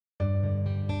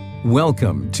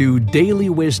Welcome to Daily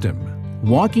Wisdom,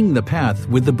 Walking the Path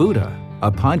with the Buddha,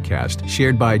 a podcast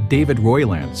shared by David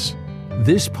Roylance.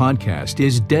 This podcast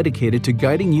is dedicated to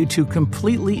guiding you to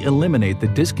completely eliminate the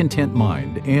discontent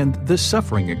mind and the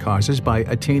suffering it causes by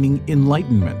attaining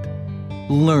enlightenment.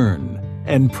 Learn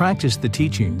and practice the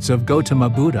teachings of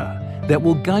Gautama Buddha that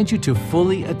will guide you to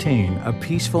fully attain a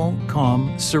peaceful,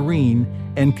 calm, serene,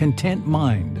 and content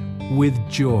mind with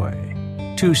joy.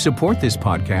 To support this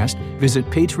podcast, visit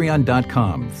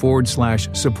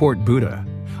patreon.com/support Buddha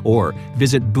or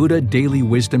visit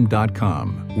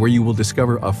buddhadailywisdom.com, where you will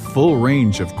discover a full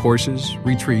range of courses,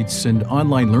 retreats, and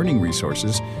online learning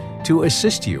resources to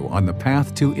assist you on the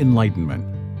path to enlightenment.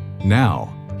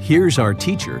 Now, here's our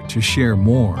teacher to share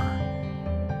more.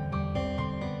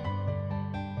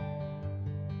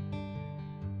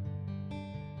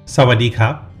 Sawadee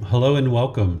Kap. Hello and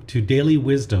welcome to Daily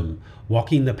Wisdom,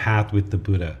 Walking the Path with the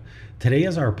Buddha. Today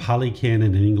is our Pali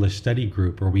Canon and English study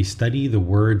group where we study the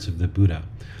words of the Buddha.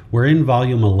 We're in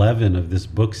volume 11 of this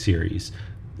book series.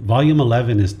 Volume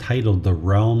 11 is titled The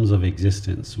Realms of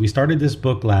Existence. We started this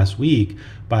book last week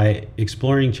by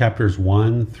exploring chapters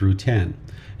 1 through 10.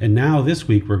 And now this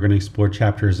week we're going to explore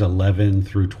chapters 11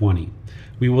 through 20.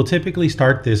 We will typically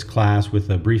start this class with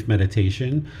a brief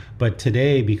meditation, but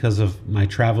today, because of my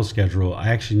travel schedule, I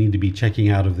actually need to be checking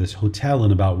out of this hotel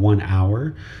in about 1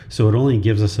 hour. So it only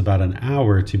gives us about an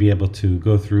hour to be able to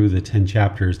go through the 10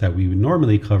 chapters that we would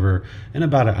normally cover in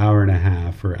about an hour and a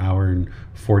half or hour and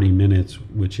 40 minutes,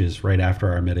 which is right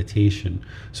after our meditation.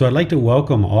 So I'd like to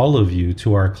welcome all of you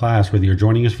to our class, whether you're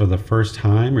joining us for the first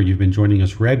time or you've been joining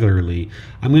us regularly.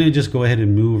 I'm going to just go ahead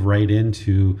and move right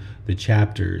into the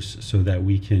chapters so that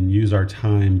we can use our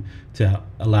time to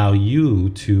allow you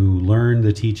to learn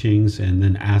the teachings and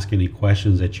then ask any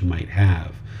questions that you might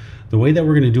have. The way that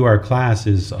we're going to do our class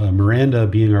is Miranda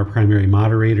being our primary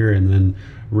moderator, and then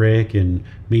Rick and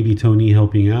maybe Tony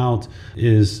helping out,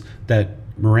 is that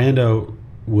Miranda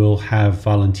will have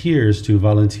volunteers to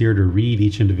volunteer to read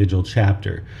each individual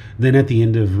chapter. Then at the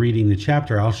end of reading the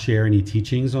chapter, I'll share any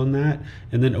teachings on that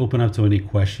and then open up to any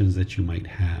questions that you might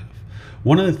have.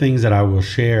 One of the things that I will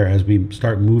share as we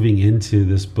start moving into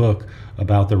this book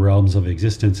about the realms of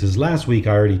existence is last week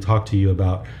I already talked to you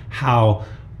about how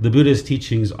the Buddha's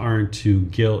teachings aren't to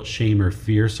guilt, shame, or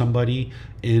fear somebody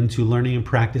into learning and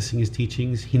practicing his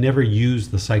teachings. He never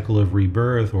used the cycle of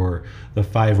rebirth or the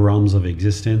 5 realms of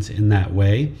existence in that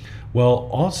way. Well,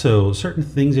 also, certain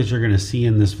things that you're going to see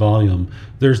in this volume,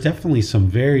 there's definitely some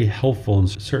very helpful and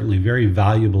certainly very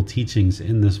valuable teachings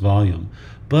in this volume.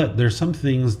 But there's some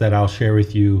things that I'll share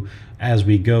with you as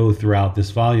we go throughout this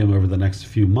volume over the next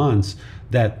few months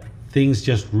that things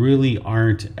just really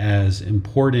aren't as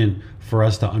important for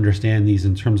us to understand these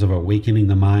in terms of awakening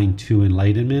the mind to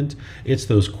enlightenment. It's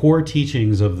those core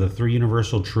teachings of the 3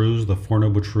 universal truths, the 4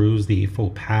 noble truths, the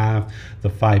Eightfold Path, the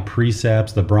 5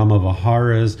 precepts, the Brahma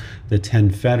Viharas, the 10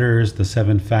 fetters, the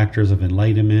 7 factors of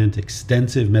enlightenment,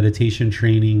 extensive meditation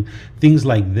training, things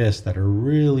like this that are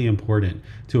really important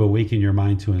to awaken your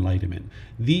mind to enlightenment.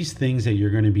 These things that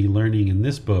you're going to be learning in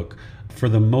this book, for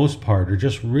the most part, are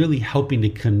just really helping to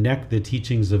connect the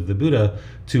teachings of the Buddha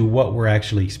to what we're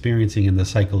actually experiencing in the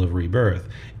cycle of rebirth.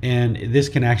 And this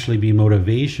can actually be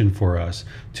motivation for us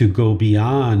to go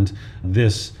beyond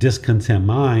this discontent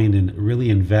mind and really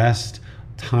invest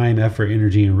time, effort,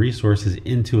 energy, and resources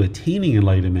into attaining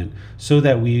enlightenment so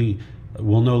that we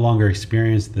will no longer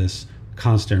experience this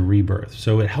constant rebirth.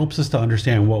 So it helps us to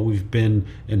understand what we've been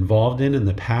involved in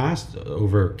the past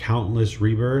over countless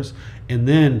rebirths, and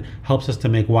then helps us to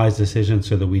make wise decisions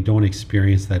so that we don't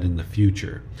experience that in the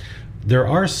future. There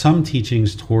are some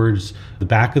teachings towards the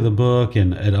back of the book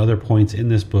and at other points in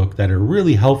this book that are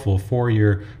really helpful for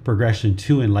your progression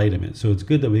to enlightenment. So it's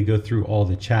good that we go through all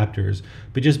the chapters,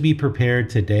 but just be prepared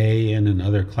today and in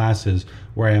other classes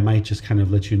where I might just kind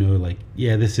of let you know, like,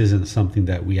 yeah, this isn't something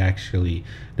that we actually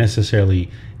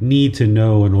necessarily need to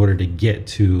know in order to get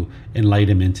to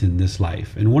enlightenment in this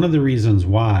life. And one of the reasons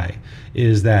why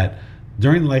is that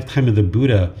during the lifetime of the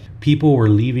Buddha, people were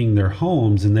leaving their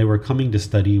homes and they were coming to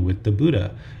study with the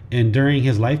Buddha. And during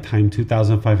his lifetime,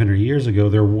 2,500 years ago,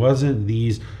 there wasn't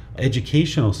these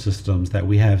educational systems that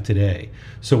we have today.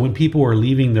 So when people were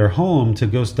leaving their home to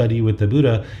go study with the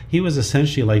Buddha, he was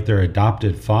essentially like their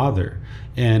adopted father.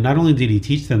 And not only did he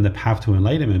teach them the path to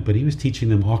enlightenment, but he was teaching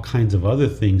them all kinds of other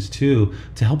things too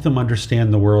to help them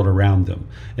understand the world around them.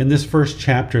 And this first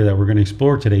chapter that we're going to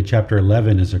explore today, chapter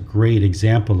 11, is a great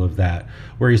example of that,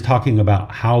 where he's talking about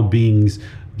how beings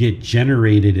get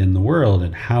generated in the world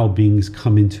and how beings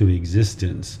come into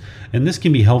existence. And this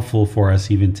can be helpful for us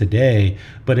even today.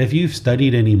 But if you've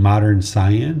studied any modern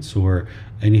science or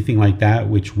anything like that,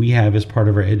 which we have as part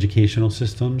of our educational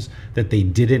systems, that they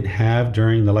didn't have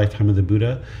during the lifetime of the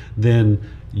Buddha, then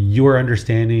your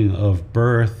understanding of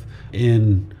birth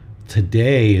in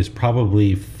today is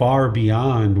probably far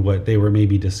beyond what they were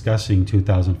maybe discussing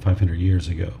 2,500 years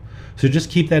ago. So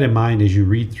just keep that in mind as you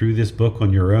read through this book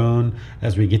on your own,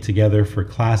 as we get together for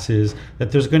classes,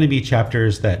 that there's going to be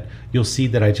chapters that you'll see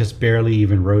that I just barely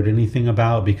even wrote anything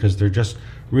about, because they're just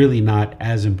really not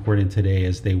as important today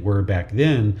as they were back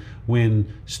then,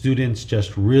 when students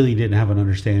just really didn't have an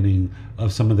understanding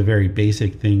of some of the very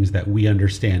basic things that we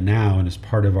understand now and as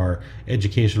part of our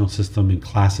educational system in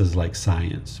classes like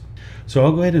science. So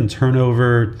I'll go ahead and turn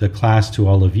over the class to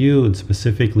all of you, and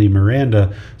specifically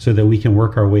Miranda, so that we can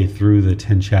work our way through the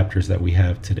 10 chapters that we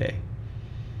have today.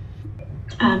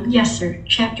 Yes, sir.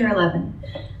 Chapter 11,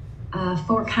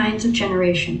 4 kinds of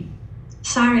generation.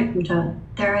 Sariputta,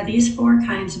 there are these 4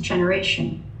 kinds of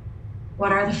generation.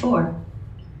 What are the 4?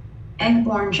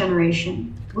 Egg-born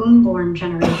generation, womb-born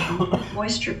generation,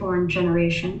 moisture-born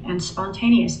generation, and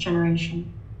spontaneous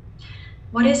generation.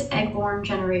 What is egg-born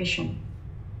generation?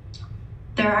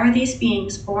 There are these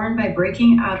beings born by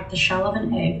breaking out of the shell of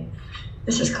an egg.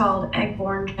 This is called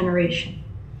egg-born generation.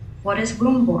 What is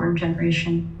womb-born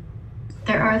generation?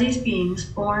 There are these beings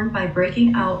born by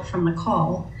breaking out from the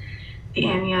caul, the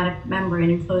amniotic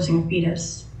membrane enclosing a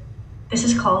fetus. This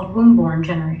is called womb-born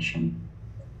generation.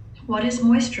 What is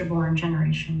moisture-born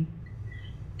generation?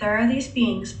 There are these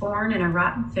beings born in a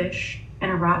rotten fish, in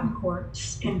a rotten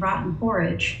corpse, in rotten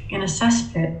porridge, in a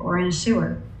cesspit, or in a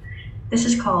sewer. This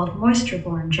is called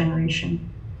moisture-born generation.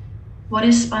 What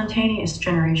is spontaneous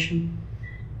generation?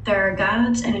 There are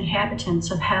gods and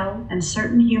inhabitants of hell and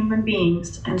certain human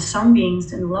beings and some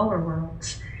beings in lower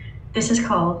worlds. This is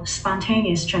called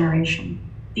spontaneous generation.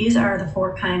 These are the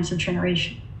 4 kinds of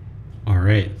generation. All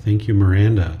right. Thank you,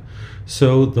 Miranda.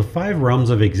 So the 5 realms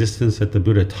of existence that the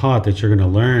Buddha taught that you're going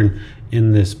to learn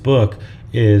in this book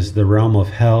is the realm of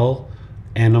hell,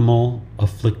 animal,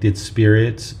 afflicted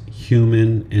spirits,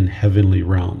 human, and heavenly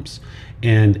realms.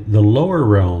 And the lower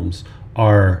realms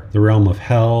are the realm of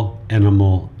hell,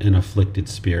 animal, and afflicted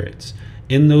spirits.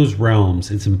 In those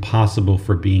realms, it's impossible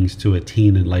for beings to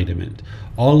attain enlightenment.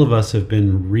 All of us have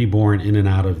been reborn in and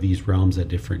out of these realms at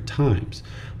different times.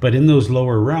 But in those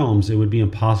lower realms, it would be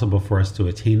impossible for us to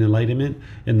attain enlightenment.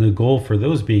 And the goal for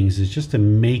those beings is just to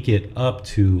make it up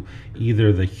to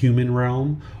either the human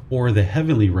realm or the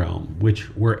heavenly realm, which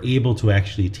we're able to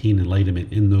actually attain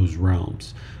enlightenment in those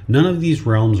realms. None of these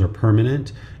realms are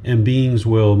permanent, and beings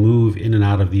will move in and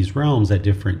out of these realms at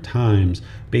different times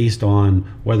based on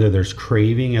whether there's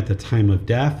craving at the time of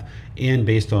death and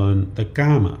based on the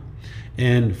karma.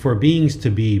 And for beings to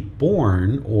be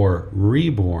born or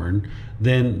reborn,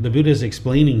 then the Buddha is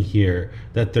explaining here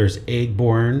that there's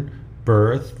egg-born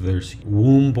birth, there's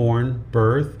womb-born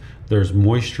birth, there's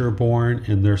moisture-born,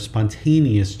 and there's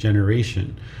spontaneous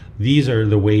generation. These are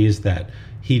the ways that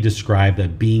he described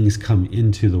that beings come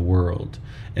into the world.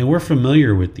 And we're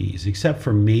familiar with these, except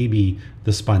for maybe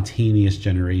the spontaneous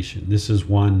generation. This is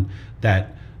one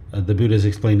that the Buddha is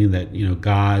explaining that,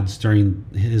 gods during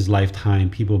his lifetime,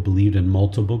 people believed in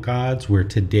multiple gods, where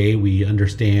today we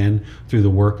understand through the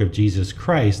work of Jesus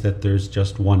Christ that there's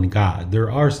just one God. There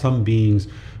are some beings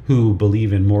who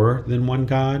believe in more than one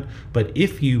God, but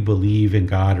if you believe in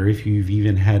God, or if you've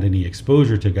even had any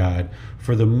exposure to God,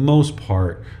 for the most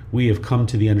part, we have come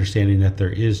to the understanding that there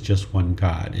is just one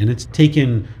God. And it's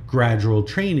taken gradual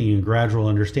training and gradual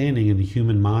understanding, and the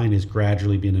human mind has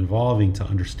gradually been evolving to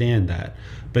understand that.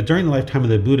 But during the lifetime of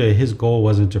the Buddha, his goal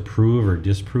wasn't to prove or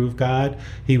disprove God.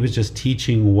 He was just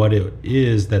teaching what it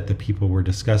is that the people were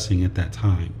discussing at that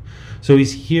time. So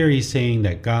he's saying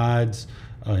that gods,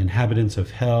 inhabitants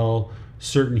of hell,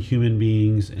 certain human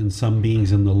beings, and some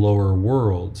beings in the lower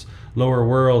worlds. Lower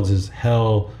worlds is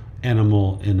hell,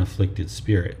 animal, and afflicted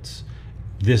spirits.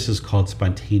 This is called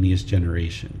spontaneous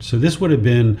generation. So this would have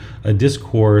been a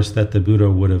discourse that the Buddha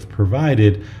would have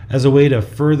provided as a way to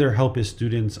further help his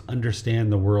students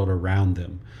understand the world around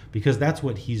them, because that's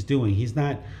what he's doing. He's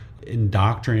not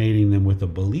indoctrinating them with a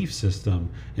belief system.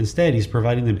 Instead, he's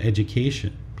providing them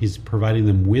education. He's providing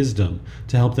them wisdom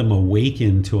to help them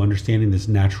awaken to understanding this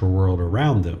natural world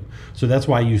around them. So that's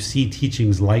why you see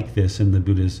teachings like this in the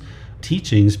Buddha's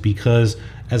teachings, because,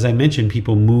 as I mentioned,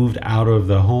 people moved out of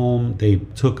the home. They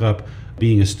took up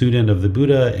being a student of the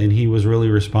Buddha, and he was really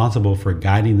responsible for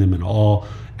guiding them in all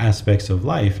aspects of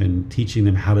life and teaching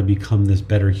them how to become this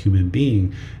better human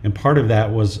being. And part of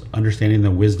that was understanding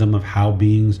the wisdom of how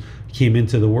beings came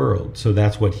into the world. So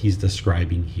that's what he's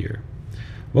describing here.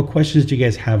 What questions do you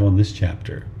guys have on this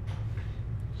chapter?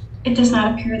 It does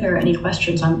not appear there are any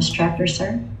questions on this chapter,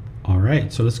 sir. All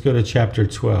right, so let's go to chapter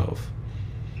 12.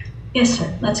 Yes,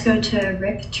 sir. Let's go to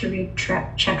Rick to read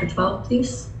chapter 12,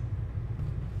 please.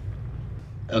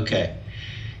 Okay.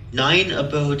 9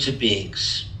 abodes of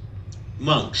beings.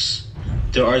 Monks.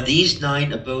 There are these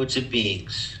 9 abodes of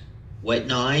beings. What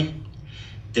 9?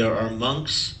 There are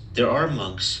monks,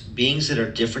 beings that are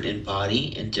different in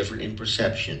body and different in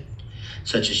perception,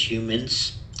 such as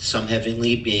humans, some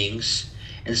heavenly beings,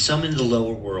 and some in the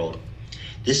lower world.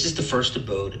 This is the first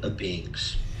abode of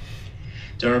beings.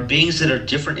 There are beings that are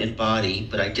different in body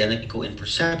but identical in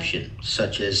perception,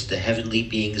 such as the heavenly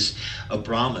beings of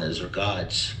Brahmanas or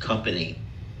gods, company,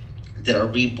 that are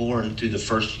reborn through the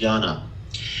first jhana.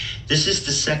 This is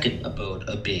the second abode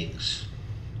of beings.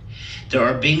 There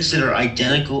are beings that are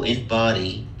identical in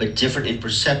body but different in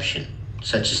perception,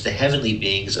 such as the heavenly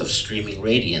beings of streaming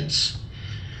radiance.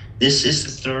 This is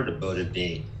the third abode of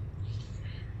being.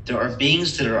 There are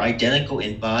beings that are identical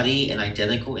in body and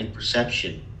identical in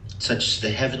perception, such as the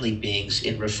heavenly beings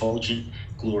in refulgent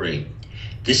glory.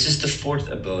 This is the fourth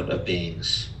abode of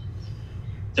beings.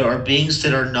 There are beings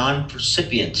that are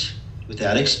non-percipient,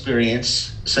 without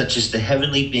experience, such as the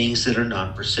heavenly beings that are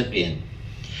non-percipient.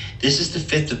 This is the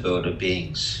fifth abode of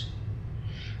beings.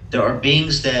 There are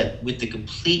beings that, with the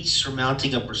complete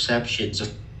surmounting of perceptions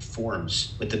of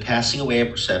forms, with the passing away of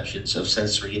perceptions of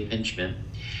sensory impingement,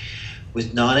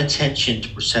 with non-attention to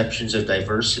perceptions of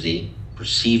diversity,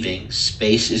 perceiving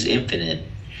space is infinite,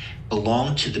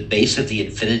 belong to the base of the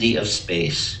infinity of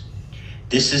space.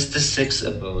 This is the sixth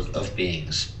abode of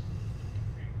beings.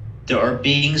 There are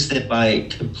beings that, by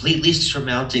completely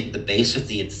surmounting the base of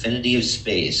the infinity of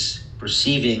space,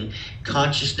 perceiving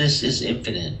consciousness is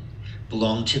infinite,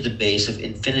 belong to the base of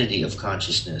infinity of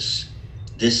consciousness.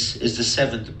 This is the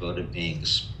seventh abode of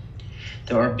beings.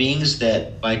 There are beings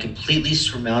that, by completely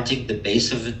surmounting the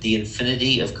base of the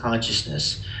infinity of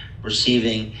consciousness,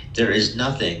 perceiving there is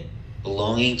nothing,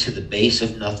 belonging to the base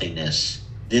of nothingness.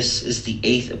 This is the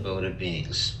eighth abode of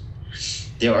beings.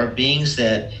 There are beings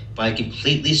that, by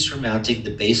completely surmounting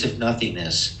the base of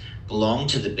nothingness, belong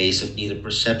to the base of neither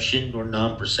perception nor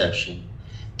non-perception.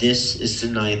 This is the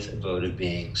ninth abode of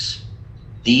beings.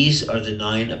 These are the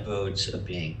 9 abodes of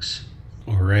beings.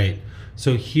 All right.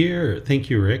 So here, thank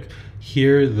you, Rick.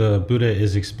 Here the Buddha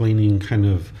is explaining kind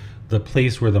of the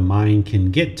place where the mind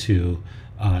can get to,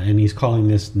 and he's calling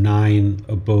this 9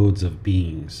 abodes of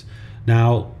beings.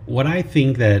 Now, what I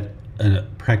think that a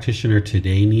practitioner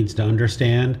today needs to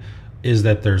understand is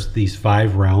that there's these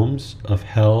 5 realms of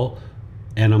hell,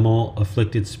 animal,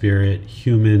 afflicted spirit,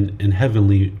 human, and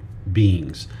heavenly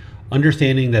beings.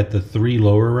 Understanding that the 3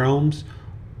 lower realms,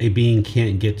 a being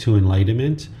can't get to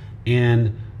enlightenment,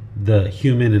 and the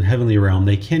human and heavenly realm,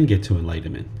 they can get to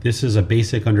enlightenment. This is a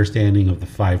basic understanding of the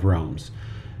 5 realms.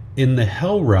 In the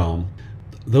hell realm,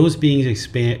 those beings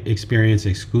experience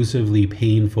exclusively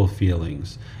painful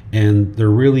feelings, and there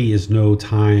really is no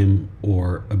time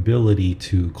or ability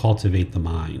to cultivate the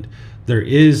mind. There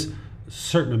is a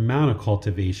certain amount of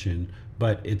cultivation,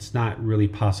 but it's not really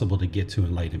possible to get to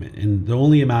enlightenment. And the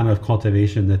only amount of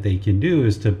cultivation that they can do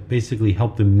is to basically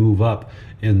help them move up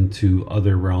into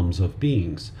other realms of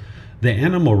beings. The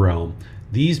animal realm,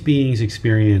 these beings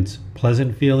experience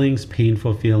pleasant feelings,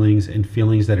 painful feelings, and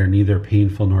feelings that are neither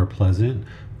painful nor pleasant,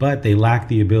 but they lack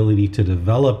the ability to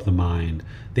develop the mind.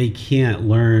 They can't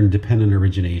learn dependent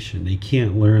origination. They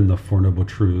can't learn the Four Noble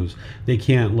Truths. They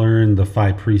can't learn the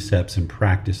 5 precepts and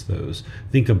practice those.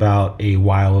 Think about a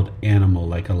wild animal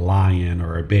like a lion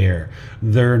or a bear.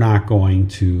 They're not going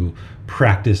to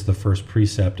practice the first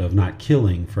precept of not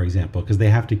killing, for example, because they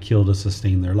have to kill to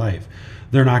sustain their life.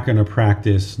 They're not going to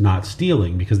practice not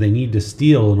stealing because they need to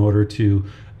steal in order to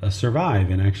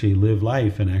survive and actually live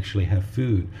life and actually have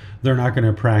food. They're not going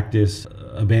to practice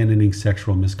abandoning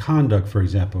sexual misconduct, for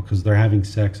example, because they're having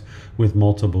sex with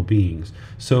multiple beings.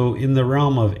 So in the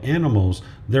realm of animals,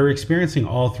 they're experiencing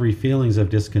all 3 feelings of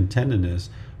discontentedness,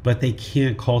 but they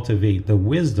can't cultivate the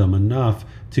wisdom enough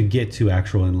to get to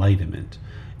actual enlightenment.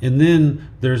 And then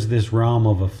there's this realm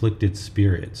of afflicted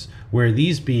spirits, where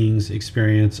these beings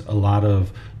experience a lot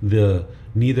of the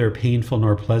neither painful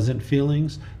nor pleasant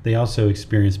feelings. They also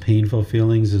experience painful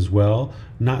feelings as well,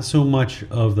 not so much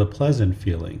of the pleasant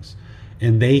feelings.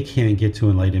 And they can't get to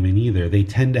enlightenment either. They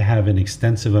tend to have an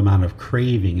extensive amount of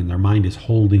craving and their mind is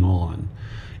holding on.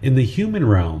 In the human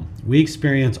realm, we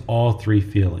experience all 3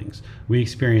 feelings. We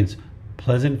experience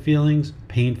pleasant feelings,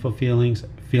 painful feelings,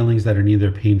 feelings that are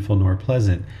neither painful nor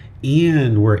pleasant.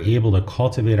 And we're able to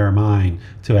cultivate our mind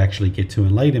to actually get to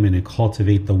enlightenment and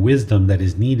cultivate the wisdom that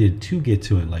is needed to get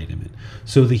to enlightenment.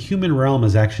 So the human realm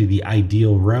is actually the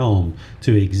ideal realm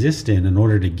to exist in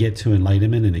order to get to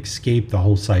enlightenment and escape the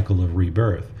whole cycle of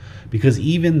rebirth. Because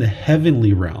even the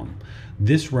heavenly realm,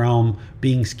 this realm,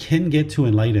 beings can get to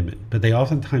enlightenment, but they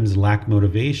oftentimes lack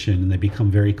motivation and they become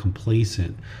very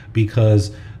complacent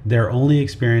because they're only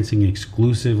experiencing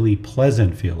exclusively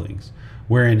pleasant feelings.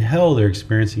 Where in hell, they're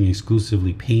experiencing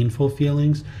exclusively painful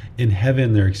feelings. In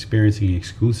heaven, they're experiencing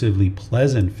exclusively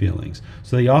pleasant feelings.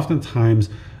 So they oftentimes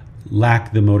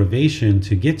lack the motivation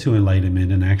to get to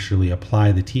enlightenment and actually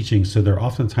apply the teaching. So they're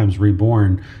oftentimes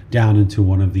reborn down into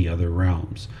one of the other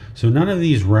realms. So none of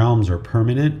these realms are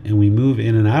permanent, and we move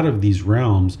in and out of these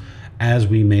realms as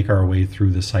we make our way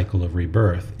through the cycle of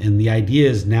rebirth. And the idea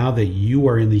is, now that you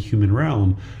are in the human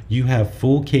realm, you have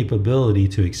full capability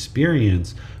to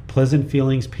experience pleasant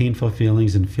feelings, painful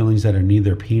feelings, and feelings that are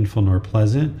neither painful nor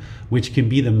pleasant, which can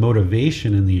be the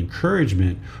motivation and the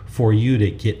encouragement for you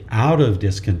to get out of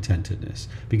discontentedness.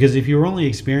 Because if you're only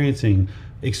experiencing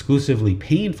exclusively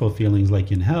painful feelings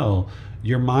like in hell,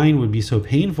 your mind would be so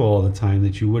painful all the time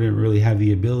that you wouldn't really have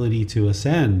the ability to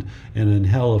ascend. And in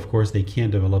hell, of course, they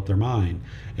can't develop their mind.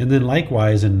 And then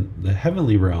likewise, in the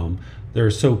heavenly realm, they're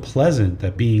so pleasant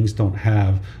that beings don't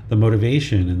have the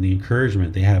motivation and the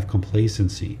encouragement. They have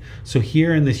complacency. So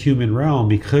here in this human realm,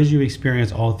 because you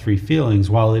experience all three feelings,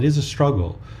 while it is a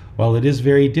struggle, while it is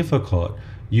very difficult,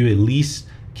 you at least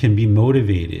can be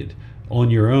motivated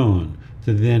on your own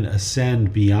to then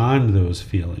ascend beyond those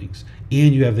feelings.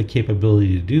 And you have the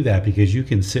capability to do that because you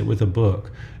can sit with a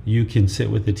book, you can sit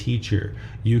with a teacher,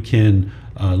 you can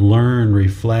learn,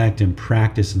 reflect, and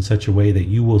practice in such a way that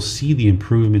you will see the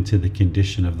improvement to the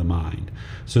condition of the mind.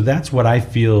 So that's what I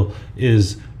feel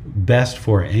is best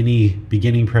for any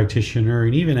beginning practitioner,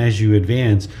 and even as you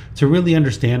advance, to really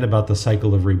understand about the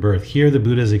cycle of rebirth. Here the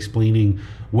Buddha is explaining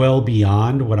well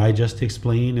beyond what I just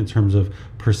explained in terms of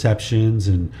perceptions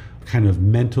and kind of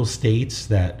mental states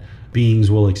that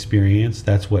beings will experience.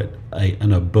 That's what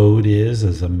an abode is,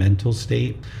 as a mental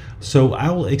state. So I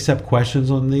will accept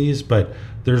questions on these, but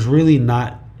there's really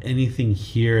not anything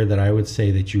here that I would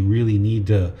say that you really need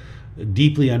to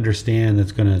deeply understand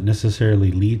that's going to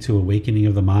necessarily lead to awakening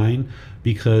of the mind,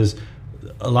 because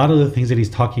a lot of the things that he's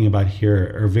talking about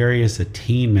here are various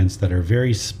attainments that are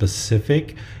very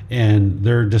specific, and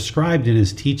they're described in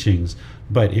his teachings.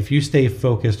 But if you stay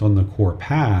focused on the core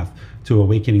path to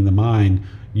awakening the mind,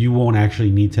 you won't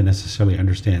actually need to necessarily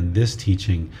understand this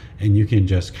teaching, and you can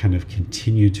just kind of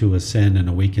continue to ascend and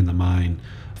awaken the mind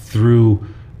through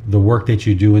the work that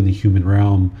you do in the human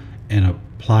realm and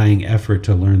applying effort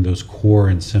to learn those core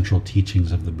and central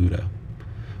teachings of the Buddha.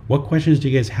 What questions do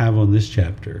you guys have on this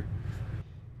chapter?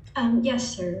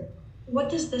 Yes, sir. What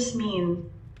does this mean,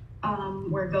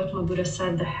 where Gautama Buddha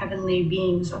said the heavenly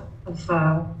beings of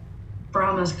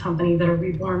Brahma's company that are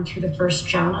reborn through the first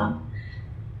jhana?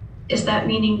 Is that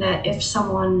meaning that if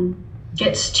someone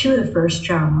gets to the first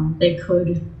jhana, they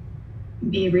could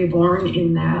be reborn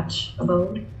in that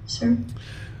abode, sir?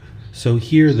 So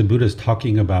here the Buddha is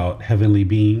talking about heavenly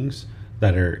beings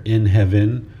that are in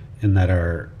heaven and that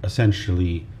are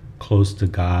essentially close to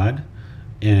God.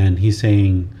 And he's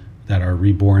saying that are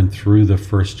reborn through the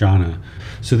first jhana.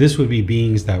 So this would be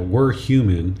beings that were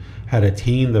human, had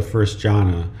attained the first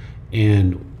jhana,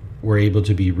 and were able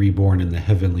to be reborn in the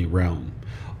heavenly realm.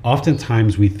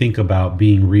 Oftentimes we think about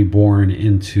being reborn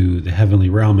into the heavenly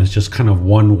realm as just kind of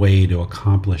one way to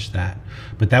accomplish that.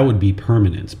 But that would be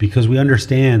permanence, because we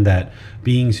understand that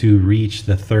beings who reach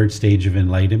the third stage of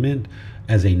enlightenment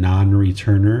as a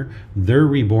non-returner, they're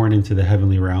reborn into the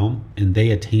heavenly realm and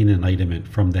they attain enlightenment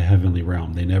from the heavenly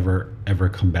realm. They never ever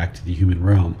come back to the human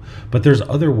realm. But there's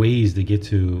other ways to get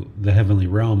to the heavenly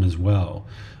realm as well.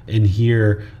 And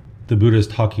here the Buddha is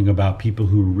talking about people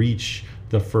who reach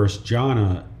the first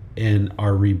jhana and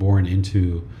are reborn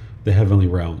into the heavenly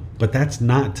realm. But that's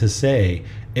not to say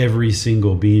every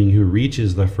single being who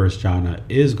reaches the first jhana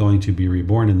is going to be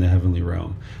reborn in the heavenly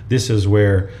realm. This is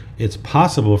where it's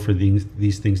possible for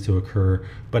these things to occur,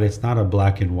 but it's not a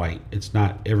black and white. It's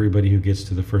not everybody who gets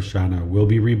to the first jhana will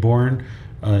be reborn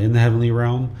in the heavenly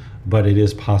realm, but it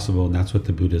is possible, and that's what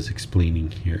the Buddha is explaining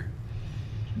here.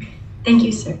 Thank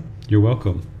you, sir. You're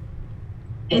welcome.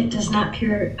 It does not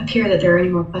appear that there are any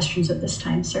more questions at this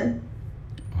time, sir.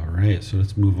 All right, so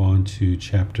let's move on to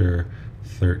chapter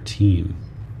 13.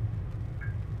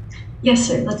 Yes,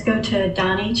 sir. Let's go to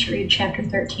Donnie to read chapter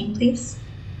 13, please.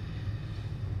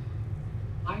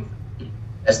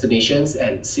 Estimations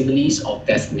and similes of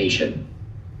destination.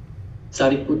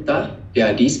 Sariputta, There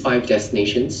are these 5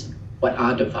 destinations. What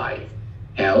are the 5?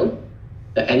 Hell,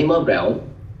 the animal realm,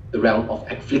 the realm of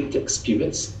afflicted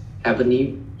spirits,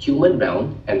 heavenly human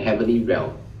realm, and heavenly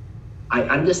realm. I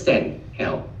understand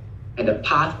hell and the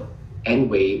path and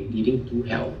way leading to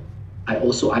hell. I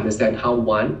also understand how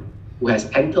one who has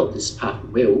entered this path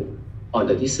will, on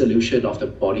the dissolution of the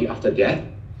body after death,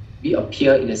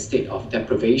 reappear in a state of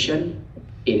deprivation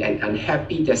in an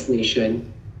unhappy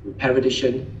destination, in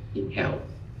perdition, in hell.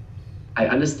 I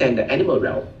understand the animal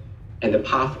realm and the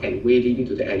path and way leading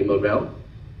to the animal realm.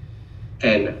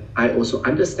 And I also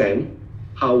understand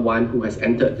how one who has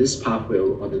entered this path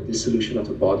will, on the dissolution of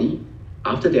the body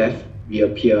after death,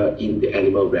 reappear in the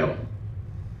animal realm.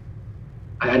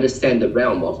 I understand the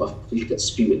realm of afflicted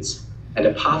spirits and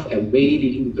the path and way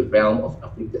leading to the realm of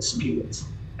afflicted spirits.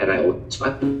 And I also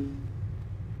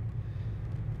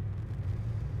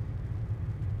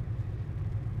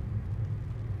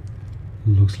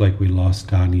Looks like we lost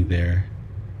Donnie there.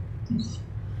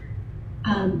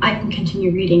 I can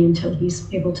continue reading until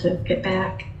he's able to get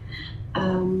back.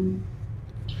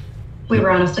 We were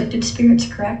on afflicted spirits,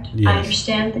 correct? Yes. I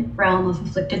understand the realm of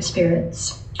afflicted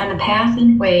spirits and the path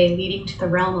and way leading to the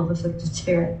realm of afflicted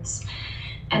spirits.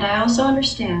 And I also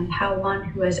understand how one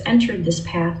who has entered this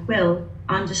path will,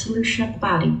 on dissolution of the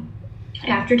body,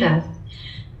 after death,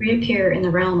 reappear in the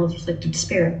realm of afflicted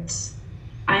spirits.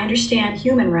 I understand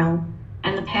human realm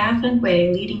and the path and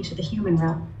way leading to the human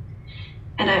realm.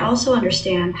 And I also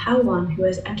understand how one who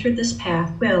has entered this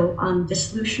path will, on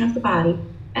dissolution of the body,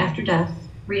 after death,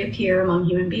 reappear among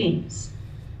human beings.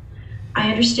 I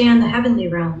understand the heavenly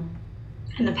realm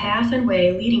and the path and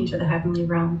way leading to the heavenly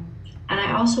realm. And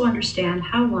I also understand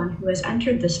how one who has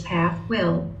entered this path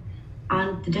will,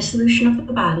 on the dissolution of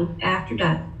the body, after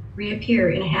death, reappear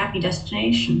in a happy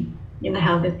destination in the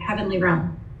heavenly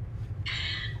realm.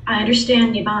 I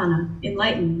understand Nibbana,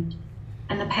 enlightenment,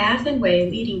 and the path and way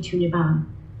leading to Nibbana.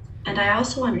 And I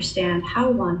also understand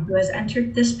how one who has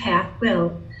entered this path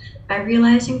will, by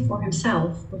realizing for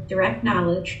himself with direct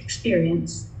knowledge,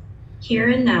 experience, here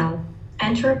and now,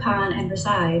 enter upon and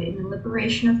reside in the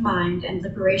liberation of mind and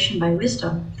liberation by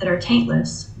wisdom that are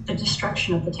taintless, the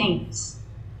destruction of the taints.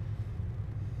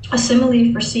 A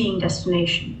simile for seeing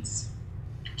destinations.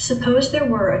 Suppose there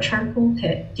were a charcoal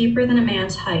pit deeper than a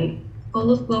man's height,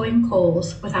 full of glowing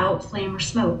coals without flame or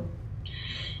smoke.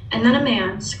 And then a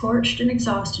man, scorched and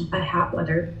exhausted by hot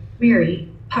weather, weary,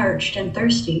 parched, and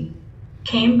thirsty,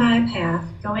 came by a path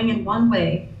going in one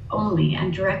way only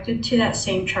and directed to that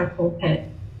same charcoal pit.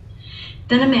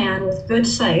 Then a man with good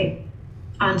sight,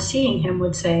 on seeing him,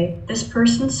 would say, "This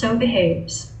person so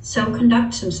behaves, so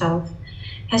conducts himself,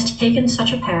 has taken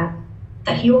such a path,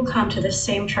 that he will come to this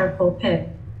same charcoal pit."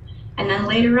 And then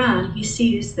later on, he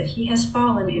sees that he has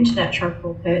fallen into that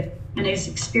charcoal pit and is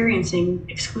experiencing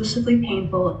exclusively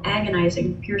painful,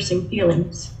 agonizing, piercing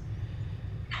feelings.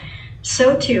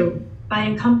 So too, by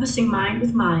encompassing mind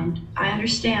with mind, I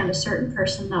understand a certain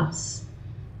person thus.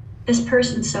 This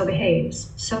person so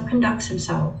behaves, so conducts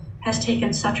himself, has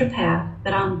taken such a path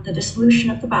that on the dissolution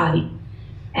of the body,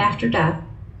 after death,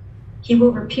 he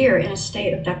will reappear in a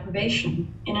state of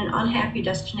deprivation, in an unhappy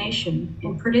destination,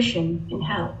 in perdition, in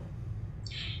hell.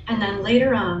 And then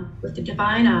later on, with the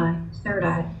divine eye, third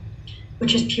eye,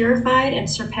 which is purified and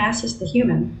surpasses the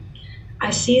human,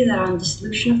 I see that on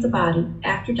dissolution of the body,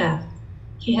 after death,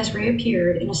 he has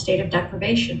reappeared in a state of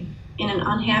deprivation, in an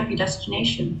unhappy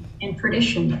destination, in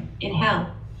perdition, in hell,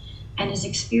 and is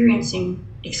experiencing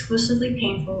exclusively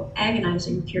painful,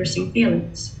 agonizing, piercing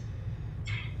feelings.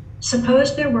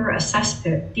 Suppose there were a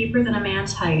cesspit deeper than a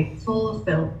man's height, full of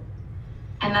filth,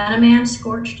 and then a man,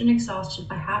 scorched and exhausted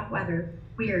by hot weather,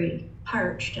 weary,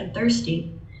 parched, and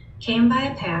thirsty, came by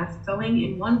a path going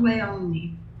in one way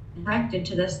only, directed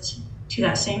to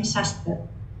that same cesspit.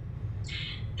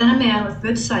 Then a man with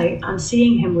good sight, on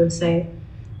seeing him, would say,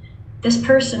 "This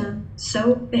person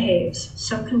so behaves,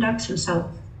 so conducts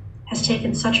himself, has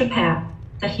taken such a path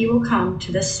that he will come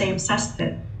to this same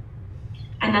cesspit."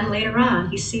 And then later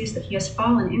on, he sees that he has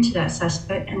fallen into that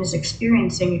cesspit and is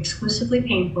experiencing exclusively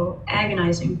painful,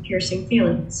 agonizing, piercing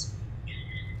feelings.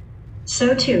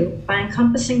 So too, by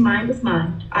encompassing mind with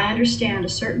mind, I understand a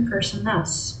certain person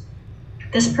thus.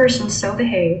 This person so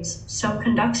behaves, so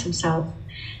conducts himself,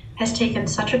 has taken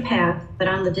such a path that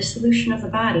on the dissolution of the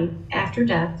body, after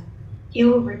death, he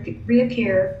will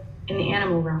reappear in the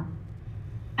animal realm.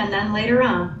 And then later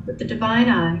on, with the divine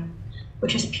eye,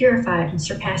 which is purified and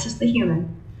surpasses the human,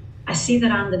 I see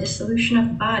that on the dissolution of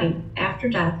the body, after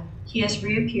death, he has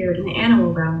reappeared in the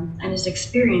animal realm and is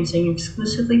experiencing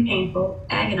exclusively painful,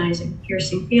 agonizing,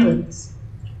 piercing feelings.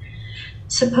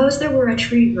 Suppose there were a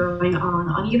tree growing on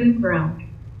uneven ground,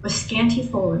 with scanty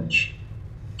foliage,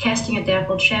 casting a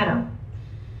dappled shadow.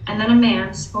 And then a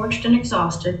man, scorched and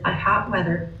exhausted by hot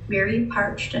weather, weary,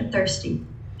 parched, and thirsty,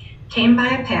 came by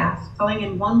a path going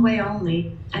in one way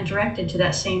only and directed to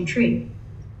that same tree.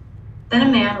 Then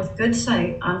a man with good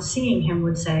sight, on seeing him,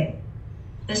 would say,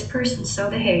 "This person so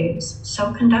behaves,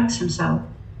 so conducts himself,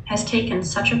 has taken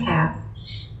such a path,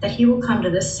 that he will come to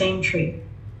this same tree."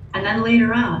 And then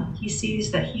later on, he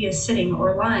sees that he is sitting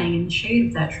or lying in the shade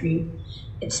of that tree,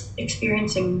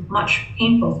 experiencing much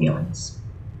painful feelings.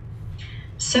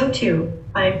 So too,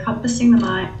 by encompassing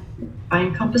mind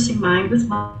with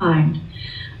mind,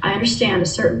 I understand a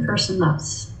certain person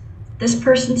thus: this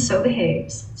person so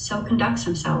behaves, so conducts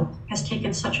himself, has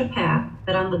taken such a path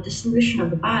that on the dissolution of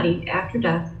the body after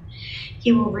death,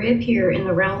 he will reappear in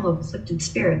the realm of afflicted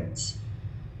spirits.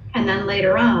 And then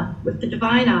later on, with the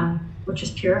divine eye, which is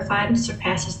purified and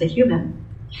surpasses the human,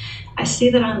 I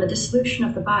see that on the dissolution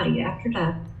of the body after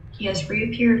death, he has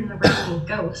reappeared in the realm of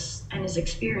ghosts and is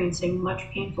experiencing much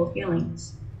painful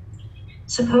feelings.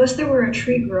 Suppose there were a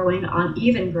tree growing on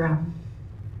even ground,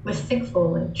 with thick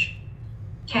foliage,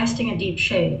 casting a deep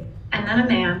shade, and then a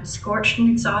man, scorched and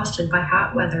exhausted by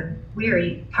hot weather,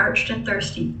 weary, parched, and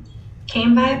thirsty,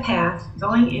 came by a path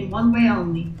going in one way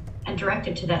only and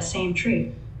directed to that same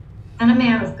tree. Then a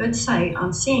man with good sight,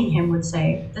 on seeing him, would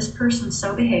say, "This person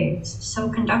so behaves, so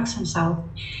conducts himself,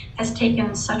 has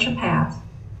taken such a path,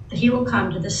 that he will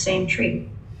come to this same tree."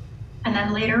 And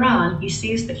then later on, he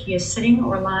sees that he is sitting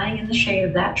or lying in the shade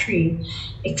of that tree,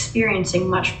 experiencing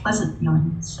much pleasant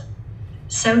feelings.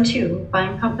 So too, by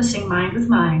encompassing mind with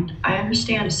mind, I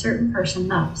understand a certain person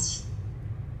thus: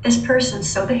 this person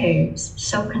so behaves,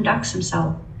 so conducts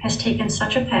himself, has taken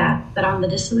such a path that on the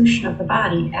dissolution of the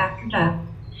body after death,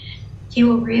 he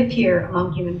will reappear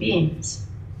among human beings.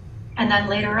 And then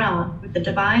later on, with the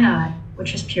divine eye,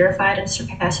 which is purified and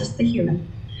surpasses the human,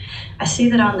 I see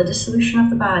that on the dissolution of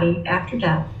the body after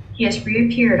death, he has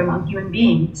reappeared among human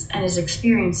beings and is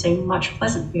experiencing much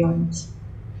pleasant feelings.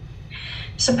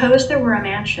 Suppose there were a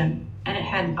mansion, and it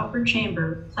had an upper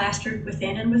chamber plastered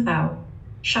within and without,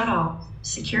 shut off,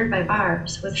 secured by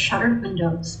bars with shuttered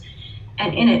windows,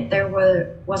 and in it there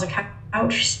was a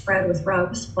couch spread with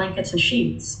rugs, blankets, and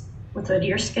sheets, with a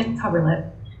deerskin coverlet,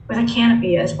 with a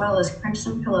canopy as well as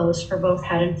crimson pillows for both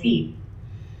head and feet.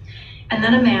 And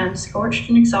then a man, scorched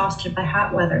and exhausted by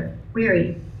hot weather,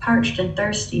 weary, parched, and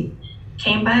thirsty,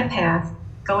 came by a path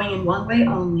going in one way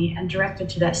only and directed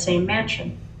to that same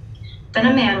mansion. Then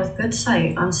a man with good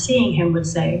sight, on seeing him, would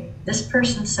say, "This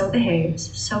person so behaves,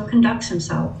 so conducts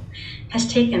himself, has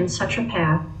taken such a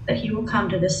path, that he will come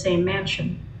to this same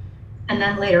mansion." And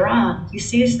then later on, he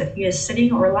sees that he is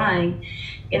sitting or lying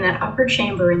in that upper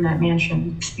chamber in that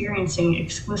mansion, experiencing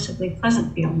exclusively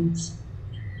pleasant feelings.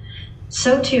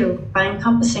 So too, by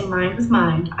encompassing mind with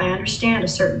mind, I understand a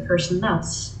certain person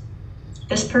thus: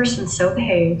 this person so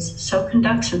behaves, so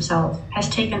conducts himself, has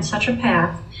taken such a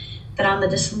path, that on the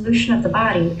dissolution of the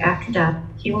body after death,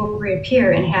 he will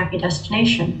reappear in a happy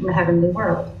destination in the heavenly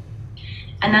world.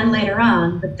 And then later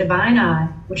on, with divine eye,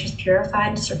 which is purified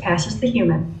and surpasses the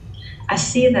human, I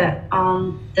see that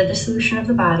on the dissolution of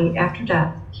the body after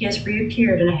death, he has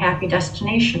reappeared in a happy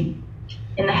destination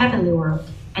in the heavenly world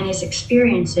and is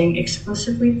experiencing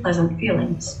exclusively pleasant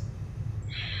feelings.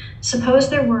 Suppose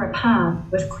there were a pond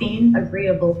with clean,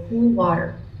 agreeable, cool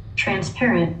water,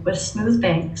 transparent with smooth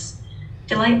banks,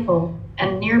 delightful,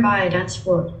 and nearby a dense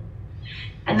wood.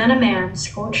 And then a man,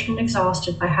 scorched and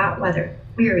exhausted by hot weather,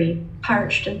 weary,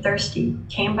 parched, and thirsty,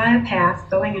 came by a path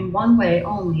going in one way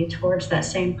only towards that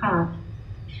same pond.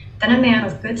 Then a man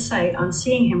with good sight, on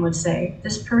seeing him, would say,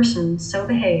 "This person so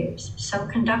behaves, so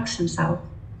conducts himself,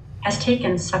 has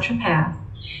taken such a path,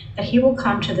 that he will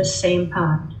come to this same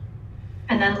pond."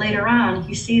 And then later on,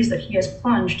 he sees that he has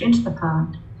plunged into the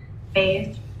pond,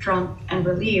 bathed, drunk, and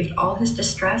relieved all his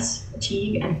distress,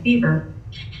 fatigue, and fever,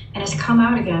 and has come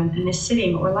out again and is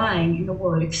sitting or lying in the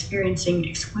wood, experiencing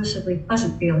exclusively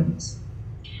pleasant feelings.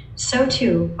 So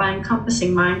too, by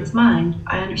encompassing mind with mind,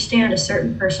 I understand a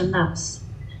certain person thus: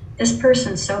 this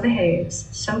person so behaves,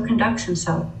 so conducts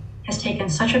himself, has taken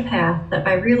such a path that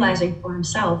by realizing for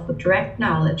himself with direct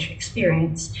knowledge,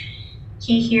 experience,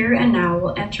 he here and now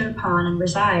will enter upon and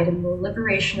reside in the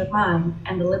liberation of mind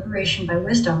and the liberation by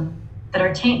wisdom that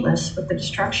are taintless with the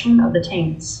destruction of the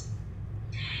taints.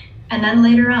 And then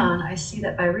later on, I see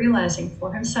that by realizing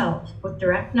for himself with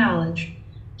direct knowledge,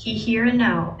 he here and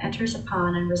now enters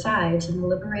upon and resides in the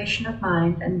liberation of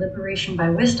mind and liberation by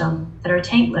wisdom that are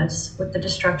taintless with the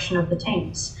destruction of the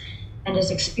taints, and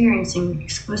is experiencing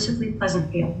exclusively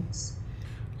pleasant feelings.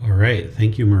 All right.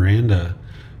 Thank you, Miranda.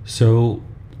 So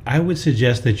I would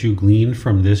suggest that you glean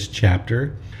from this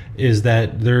chapter is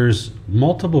that there's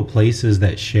multiple places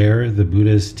that share the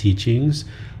Buddha's teachings.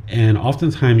 And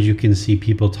oftentimes you can see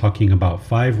people talking about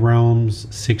 5 realms,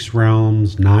 6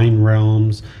 realms, 9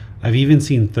 realms. I've even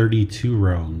seen 32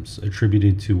 realms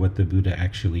attributed to what the Buddha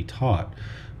actually taught.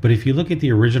 But if you look at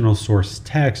the original source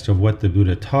text of what the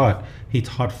Buddha taught, he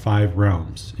taught 5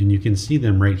 realms. And you can see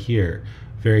them right here,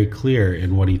 very clear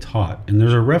in what he taught. And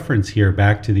there's a reference here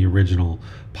back to the original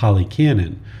Pali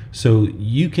Canon. So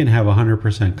you can have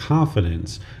 100%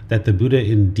 confidence that the Buddha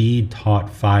indeed taught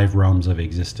 5 realms of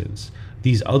existence.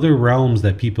 These other realms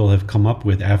that people have come up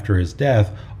with after his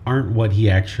death aren't what he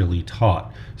actually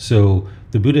taught. So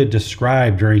the Buddha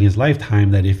described during his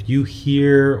lifetime that if you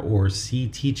hear or see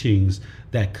teachings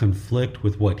that conflict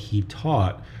with what he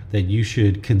taught, that you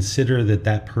should consider that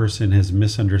that person has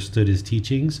misunderstood his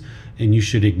teachings and you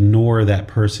should ignore that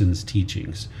person's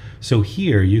teachings. So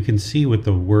here you can see with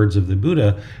the words of the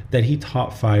Buddha that he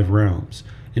taught 5 realms.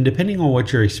 And depending on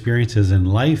what your experiences in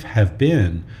life have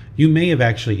been, you may have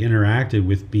actually interacted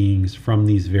with beings from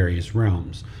these various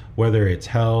realms. Whether it's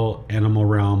hell, animal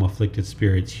realm, afflicted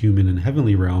spirits, human, and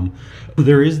heavenly realm,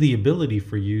 there is the ability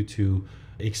for you to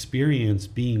experience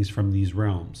beings from these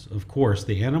realms. Of course,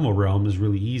 the animal realm is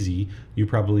really easy. You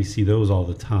probably see those all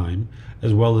the time,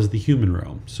 as well as the human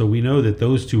realm. So we know that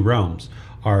those 2 realms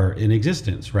are in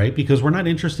existence, right? Because we're not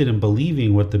interested in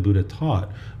believing what the Buddha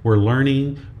taught. We're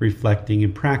learning, reflecting,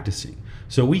 and practicing.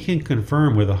 So we can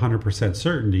confirm with 100%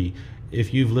 certainty,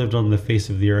 if you've lived on the face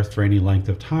of the earth for any length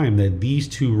of time, that these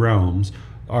 2 realms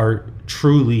are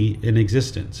truly in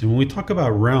existence. And when we talk about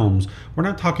realms, we're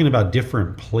not talking about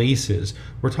different places.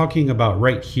 We're talking about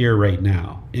right here, right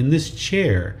now. In this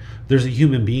chair, there's a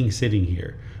human being sitting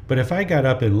here. But if I got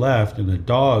up and left and a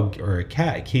dog or a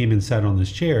cat came and sat on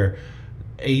this chair,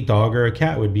 a dog or a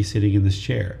cat would be sitting in this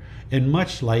chair. And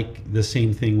much like the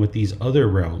same thing with these other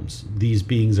realms, these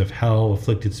beings of hell,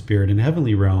 afflicted spirit, and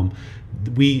heavenly realm,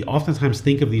 we oftentimes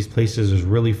think of these places as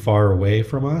really far away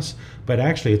from us, but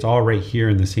actually it's all right here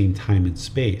in the same time and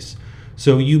space.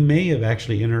 So you may have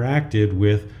actually interacted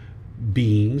with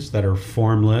beings that are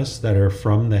formless, that are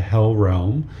from the hell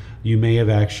realm. You may have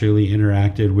actually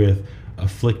interacted with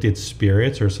afflicted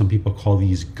spirits, or some people call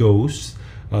these ghosts.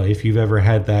 If you've ever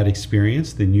had that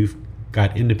experience, then you've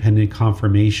got independent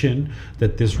confirmation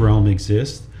that this realm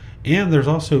exists. And there's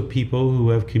also people who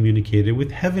have communicated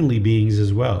with heavenly beings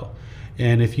as well.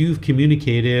 And if you've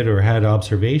communicated or had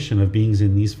observation of beings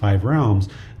in these 5 realms,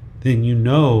 then you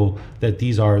know that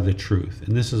these are the truth.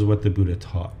 And this is what the Buddha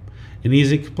taught. And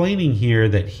he's explaining here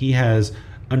that he has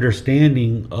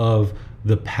understanding of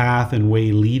the path and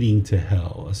way leading to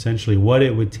hell, essentially what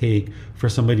it would take for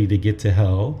somebody to get to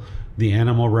hell, the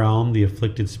animal realm, the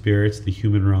afflicted spirits, the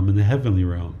human realm, and the heavenly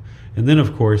realm. And then,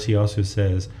 of course, he also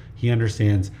says he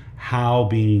understands how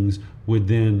beings would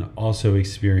then also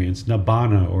experience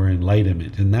nibbana, or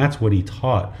enlightenment. And that's what he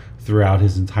taught throughout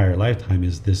his entire lifetime,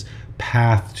 is this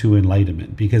path to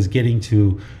enlightenment. Because getting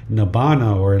to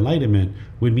nibbana, or enlightenment,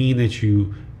 would mean that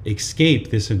you escape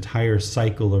this entire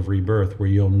cycle of rebirth, where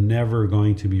you're never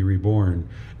going to be reborn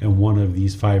in one of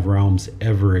these 5 realms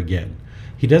ever again.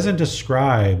 He doesn't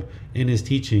describe in his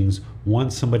teachings,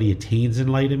 once somebody attains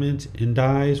enlightenment and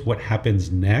dies, what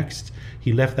happens next.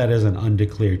 He left that as an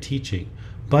undeclared teaching.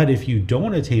 But if you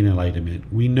don't attain enlightenment,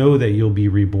 we know that you'll be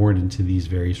reborn into these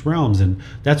various realms. And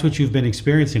that's what you've been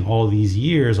experiencing all these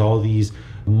years, all these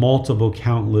multiple,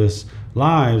 countless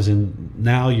lives. And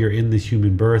now you're in this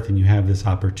human birth and you have this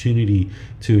opportunity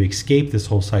to escape this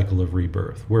whole cycle of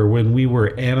rebirth. Where when we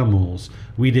were animals,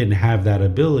 we didn't have that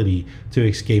ability to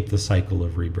escape the cycle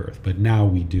of rebirth, but now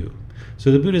we do.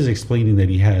 So the Buddha is explaining that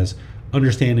he has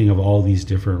understanding of all these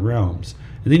different realms.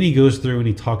 And then he goes through and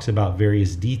he talks about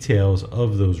various details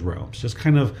of those realms, just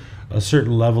kind of a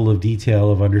certain level of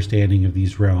detail of understanding of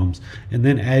these realms. And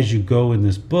then as you go in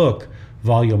this book,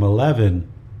 volume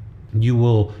 11, you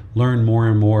will learn more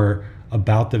and more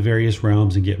about the various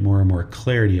realms and get more and more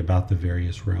clarity about the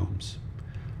various realms.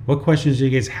 What questions do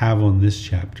you guys have on this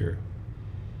chapter?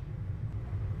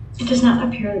 It does not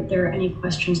appear that there are any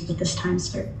questions at this time,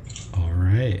 sir. All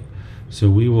right. So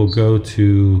we will go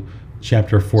to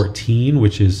chapter 14,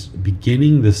 which is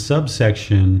beginning the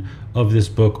subsection of this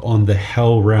book on the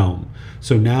hell realm.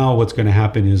 So now what's going to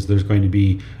happen is there's going to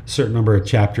be a certain number of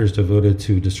chapters devoted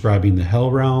to describing the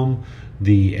hell realm,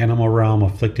 the animal realm,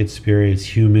 afflicted spirits,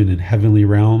 human and heavenly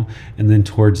realm. And then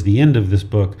towards the end of this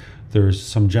book, there's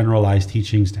some generalized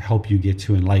teachings to help you get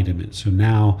to enlightenment. So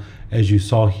now, as you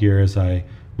saw here, as I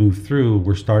move through,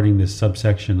 we're starting this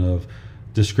subsection of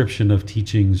description of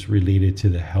teachings related to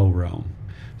the hell realm.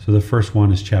 So the first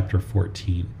one is chapter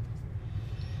 14.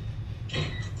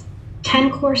 10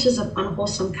 courses of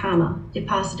unwholesome karma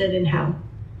deposited in hell.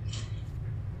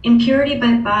 Impurity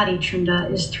by body, Chunda,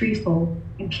 is threefold.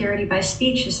 Impurity by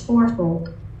speech is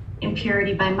fourfold.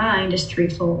 Impurity by mind is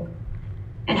threefold.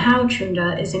 And how,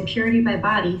 Chunda, is impurity by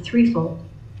body threefold?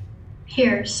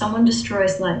 Here, someone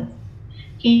destroys life.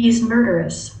 He is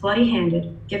murderous,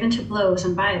 bloody-handed, given to blows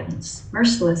and violence,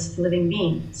 merciless to living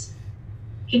beings.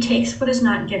 He takes what is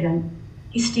not given.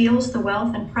 He steals the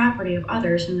wealth and property of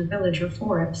others in the village or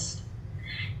forest.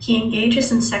 He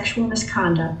engages in sexual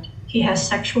misconduct. He has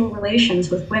sexual relations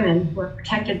with women who are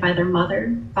protected by their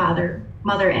mother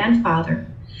and father,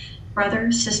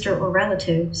 brother, sister, or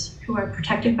relatives, who are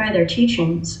protected by their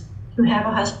teachings, who have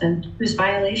a husband whose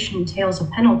violation entails a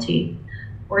penalty,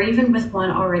 or even with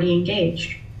one already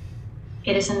engaged.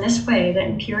 It is in this way that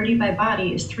impurity by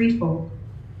body is threefold.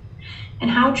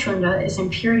 And how, Chunda, is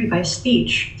impurity by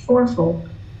speech fourfold?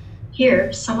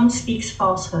 Here, someone speaks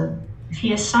falsehood. If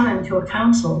he is summoned to a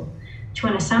council, to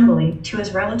an assembly, to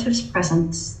his relative's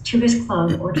presence, to his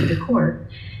club, or to the court,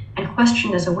 and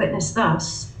questioned as a witness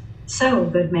thus, "So,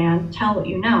 good man, tell what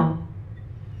you know."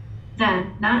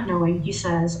 Then, not knowing, he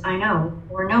says, "I know,"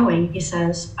 or knowing, he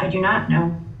says, "I do not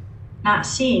know." Not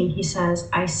seeing, he says,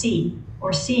 "I see,"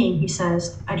 or seeing, he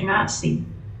says, "I do not see."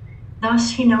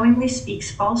 Thus, he knowingly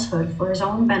speaks falsehood for his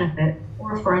own benefit,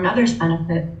 or for another's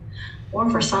benefit, or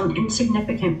for some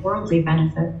insignificant worldly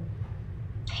benefit.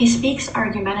 He speaks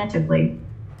argumentatively.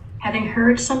 Having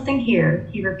heard something here,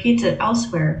 he repeats it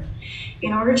elsewhere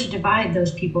in order to divide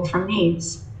those people from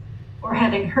these. Or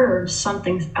having heard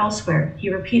something elsewhere, he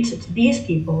repeats it to these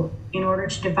people in order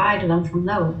to divide them from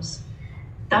those.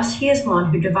 Thus he is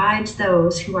one who divides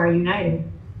those who are united,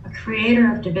 a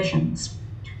creator of divisions,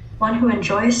 one who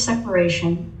enjoys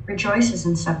separation, rejoices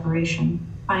in separation,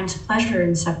 finds pleasure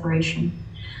in separation,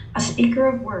 a speaker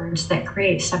of words that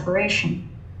create separation.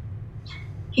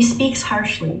 He speaks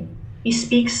harshly. He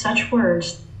speaks such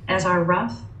words as are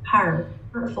rough, hard,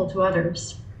 hurtful to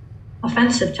others,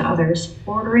 offensive to others,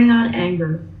 bordering on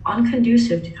anger,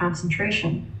 unconducive to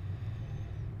concentration.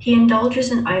 He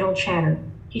indulges in idle chatter.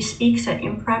 He speaks at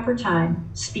improper time,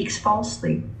 speaks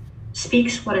falsely,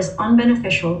 speaks what is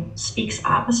unbeneficial, speaks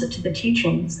opposite to the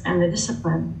teachings and the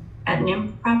discipline at an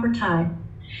improper time.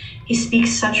 He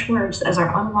speaks such words as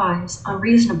are unwise,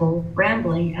 unreasonable,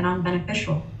 rambling, and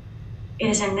unbeneficial. It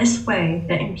is in this way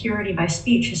that impurity by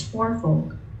speech is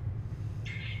fourfold.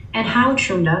 And how,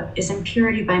 Chunda, is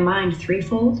impurity by mind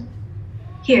threefold?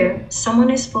 Here,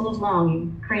 someone is full of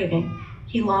longing, craving.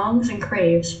 He longs and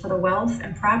craves for the wealth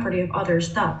and property of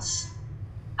others thus: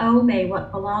 "Oh, may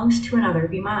what belongs to another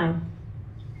be mine."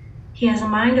 He has a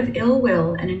mind of ill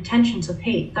will and intentions of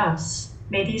hate thus: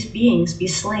 "May these beings be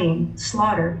slain,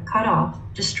 slaughtered, cut off,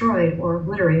 destroyed, or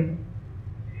obliterated."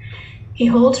 He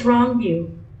holds wrong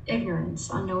view, ignorance,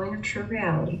 unknowing of true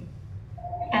reality,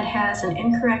 and has an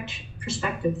incorrect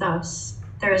perspective thus: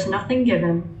 "There is nothing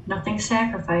given, nothing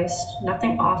sacrificed,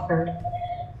 nothing offered.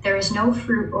 There is no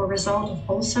fruit or result of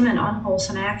wholesome and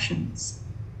unwholesome actions.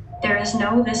 There is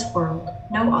no this world,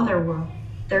 no other world.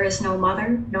 There is no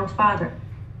mother, no father.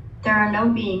 There are no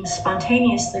beings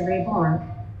spontaneously reborn.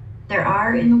 There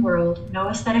are in the world no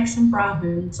ascetics and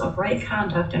Brahmins of right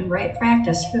conduct and right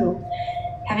practice who,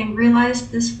 having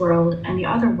realized this world and the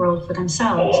other world for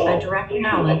themselves by direct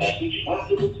knowledge,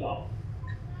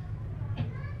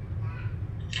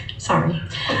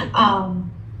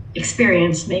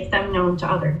 experience make them known to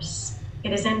others.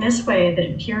 It is in this way that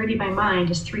impurity by mind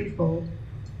is threefold.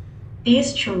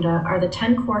 These, Chunda, are the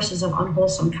 10 courses of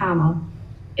unwholesome karma.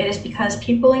 It is because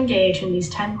people engage in these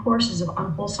 10 courses of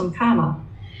unwholesome karma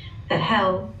that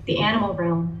hell, the animal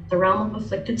realm, the realm of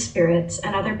afflicted spirits,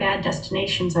 and other bad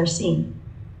destinations are seen.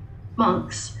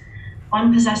 Monks,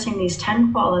 one possessing these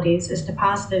 10 qualities is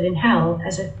deposited in hell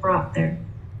as if brought there.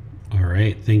 All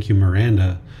right. Thank you,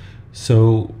 Miranda.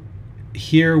 So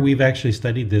here we've actually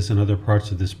studied this in other parts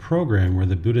of this program where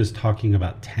the Buddha is talking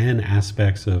about 10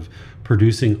 aspects of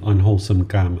producing unwholesome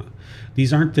karma.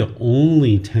 These aren't the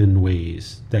only 10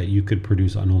 ways that you could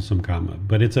produce unwholesome karma,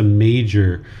 but it's a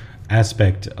major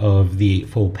aspect of the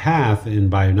Eightfold Path. And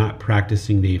by not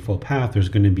practicing the Eightfold Path, there's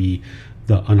going to be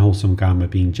the unwholesome karma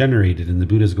being generated. And the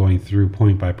Buddha is going through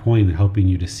point by point and helping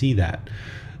you to see that.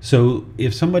 So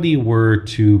if somebody were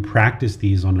to practice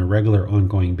these on a regular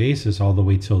ongoing basis all the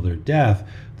way till their death,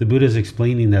 the Buddha is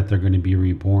explaining that they're going to be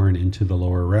reborn into the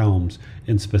lower realms,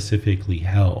 and specifically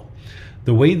hell.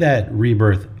 The way that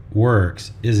rebirth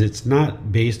works is it's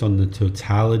not based on the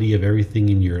totality of everything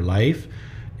in your life,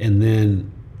 and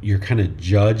then you're kind of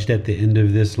judged at the end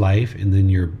of this life, and then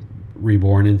you're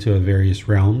reborn into various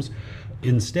realms.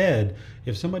 Instead,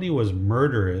 if somebody was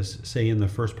murderous, say in the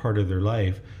first part of their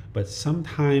life, but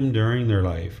sometime during their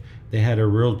life, they had a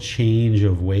real change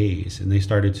of ways and they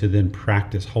started to then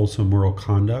practice wholesome moral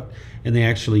conduct, and they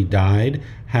actually died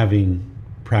having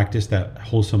practiced that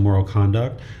wholesome moral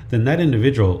conduct, then that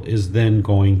individual is then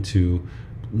going to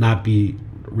not be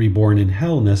reborn in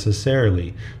hell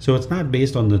necessarily. So it's not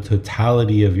based on the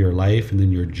totality of your life and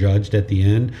then you're judged at the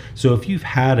end. So if you've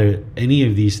had any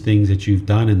of these things that you've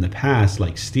done in the past,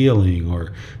 like stealing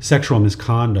or sexual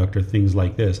misconduct or things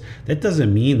like this, that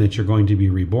doesn't mean that you're going to be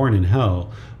reborn in hell.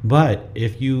 But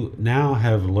if you now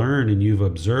have learned and you've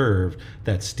observed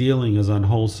that stealing is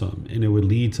unwholesome and it would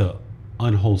lead to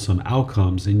unwholesome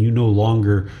outcomes, and you no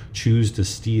longer choose to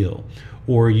steal,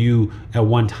 or you at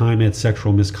one time had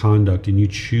sexual misconduct and you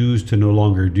choose to no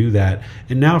longer do that,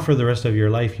 and now for the rest of your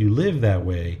life you live that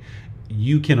way,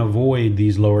 you can avoid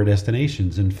these lower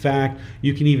destinations. In fact,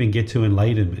 you can even get to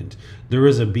enlightenment. There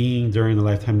was a being during the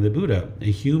lifetime of the Buddha,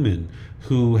 a human,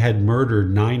 who had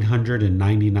murdered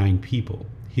 999 people.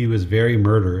 He was very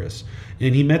murderous.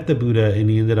 And he met the Buddha and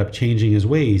he ended up changing his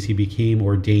ways. He became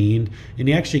ordained and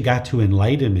he actually got to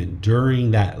enlightenment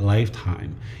during that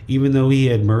lifetime, even though he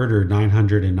had murdered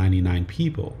 999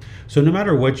 people. So no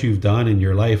matter what you've done in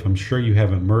your life, I'm sure you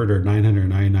haven't murdered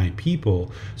 999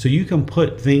 people. So you can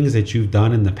put things that you've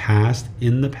done in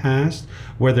the past,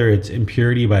 whether it's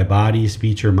impurity by body,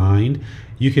 speech, or mind,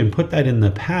 you can put that in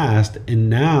the past and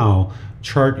now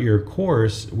chart your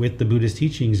course with the Buddhist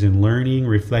teachings and learning,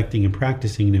 reflecting, and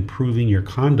practicing and improving your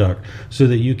conduct so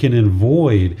that you can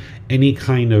avoid any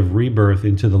kind of rebirth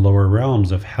into the lower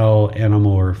realms of hell,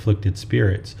 animal, or afflicted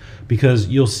spirits. Because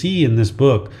you'll see in this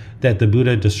book that the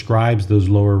Buddha describes those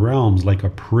lower realms like a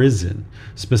prison,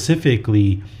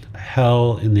 specifically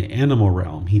hell in the animal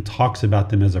realm. He talks about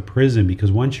them as a prison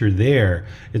because once you're there,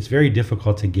 it's very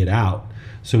difficult to get out.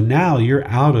 So now you're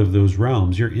out of those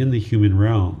realms. You're in the human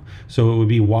realm. So it would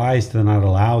be wise to not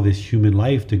allow this human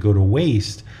life to go to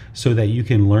waste so that you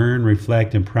can learn,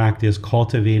 reflect, and practice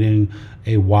cultivating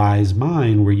a wise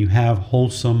mind where you have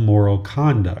wholesome moral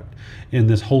conduct. And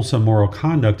this wholesome moral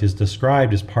conduct is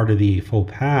described as part of the Eightfold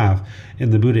Path.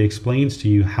 And the Buddha explains to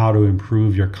you how to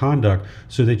improve your conduct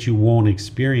so that you won't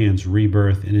experience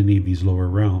rebirth in any of these lower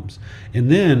realms.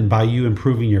 And then by you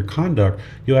improving your conduct,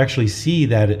 you'll actually see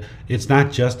that it's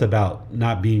not just about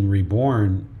not being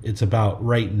reborn. It's about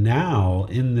right now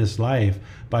in this life,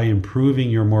 by improving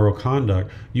your moral conduct,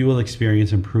 you will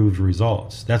experience improved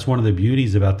results. That's one of the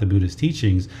beauties about the Buddhist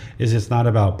teachings, is it's not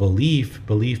about belief,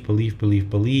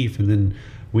 and then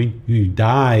when you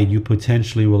die, you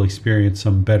potentially will experience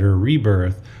some better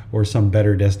rebirth or some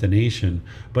better destination.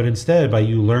 But instead, by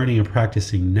you learning and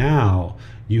practicing now,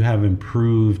 you have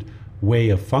improved way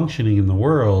of functioning in the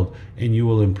world, and you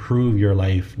will improve your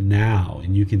life now.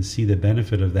 And you can see the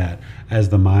benefit of that as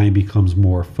the mind becomes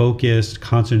more focused,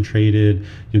 concentrated.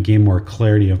 You'll gain more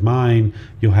clarity of mind.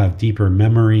 You'll have deeper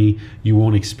memory. You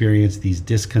won't experience these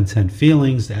discontent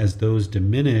feelings. As those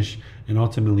diminish and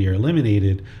ultimately are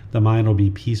eliminated, the mind will be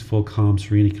peaceful, calm,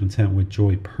 serene, and content with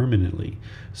joy permanently.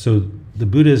 So the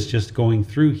Buddha is just going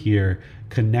through here,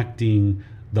 connecting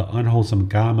the unwholesome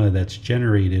karma that's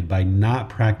generated by not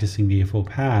practicing the Eightfold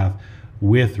Path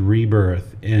with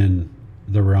rebirth in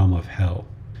the realm of hell.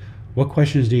 What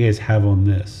questions do you guys have on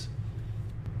this?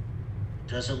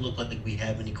 Doesn't look like we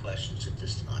have any questions at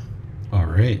this time. All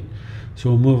right.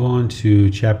 So we'll move on to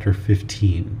chapter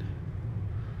 15.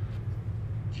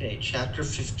 Okay, chapter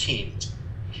 15.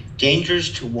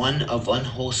 Dangers to one of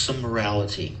unwholesome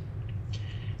morality.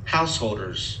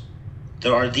 Householders.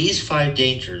 There are these 5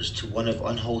 dangers to one of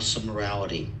unwholesome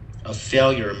morality, of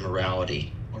failure in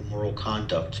morality or moral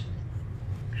conduct.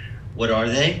 What are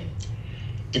they?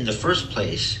 In the first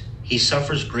place, he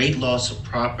suffers great loss of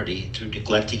property through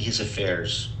neglecting his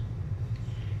affairs.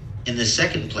 In the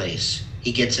second place,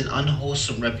 he gets an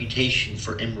unwholesome reputation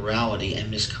for immorality and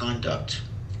misconduct.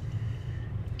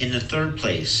 In the third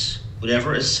place,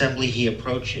 whatever assembly he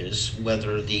approaches,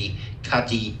 whether the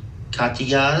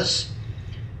Khatiyas,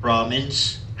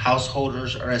 Brahmins,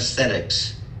 householders, or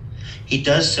ascetics, he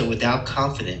does so without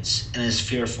confidence and is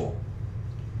fearful.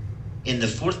 In the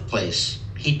fourth place,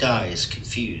 he dies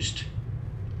confused.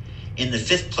 In the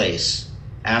fifth place,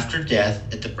 after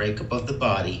death at the breakup of the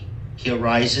body, he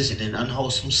arises in an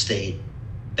unwholesome state,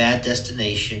 bad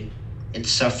destination, in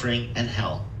suffering and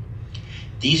hell.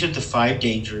 These are the 5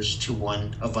 dangers to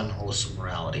one of unwholesome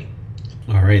morality.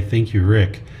 All right, thank you,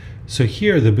 Rick. So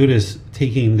here the Buddha is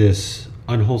taking this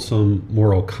unwholesome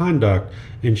moral conduct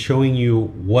and showing you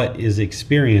what is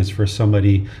experienced for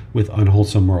somebody with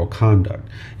unwholesome moral conduct.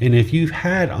 And if you've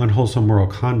had unwholesome moral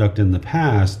conduct in the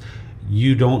past,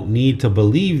 you don't need to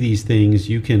believe these things.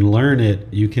 You can learn it,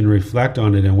 you can reflect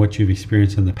on it and what you've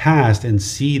experienced in the past and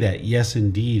see that, yes,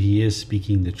 indeed, he is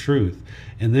speaking the truth.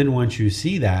 And then once you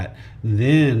see that,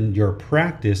 then your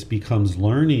practice becomes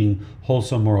learning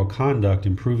wholesome moral conduct,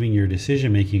 improving your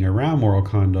decision making around moral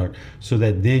conduct, so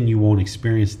that then you won't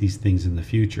experience these things in the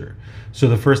future. So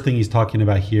the first thing he's talking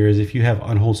about here is if you have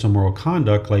unwholesome moral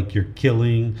conduct, like you're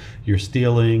killing, you're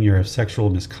stealing, you have sexual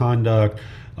misconduct,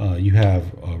 you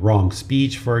have wrong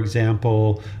speech, for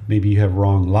example, maybe you have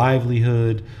wrong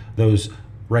livelihood. Those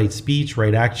right speech,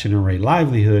 right action, and right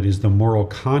livelihood is the moral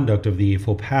conduct of the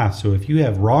Eightfold Path. So if you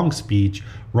have wrong speech,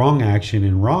 wrong action,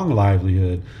 and wrong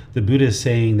livelihood, the Buddha is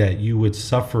saying that you would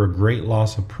suffer a great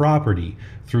loss of property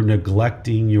through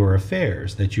neglecting your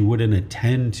affairs, that you wouldn't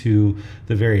attend to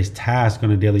the various tasks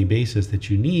on a daily basis that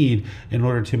you need in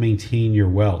order to maintain your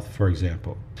wealth, for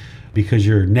example. Because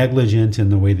you're negligent in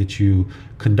the way that you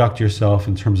conduct yourself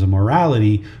in terms of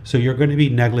morality, so you're going to be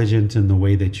negligent in the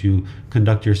way that you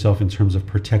conduct yourself in terms of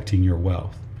protecting your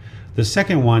wealth. The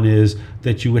second one is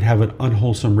that you would have an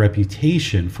unwholesome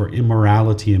reputation for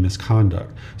immorality and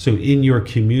misconduct. So in your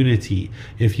community,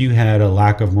 if you had a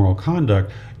lack of moral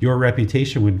conduct, your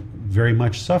reputation would very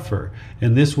much suffer.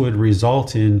 And this would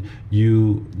result in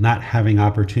you not having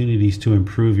opportunities to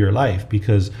improve your life,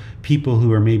 because people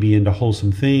who are maybe into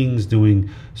wholesome things, doing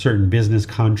certain business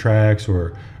contracts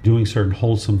or doing certain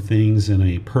wholesome things in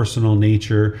a personal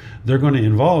nature, they're going to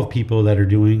involve people that are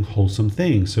doing wholesome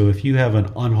things. So if you have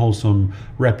an unwholesome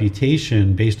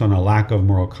reputation based on a lack of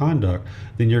moral conduct,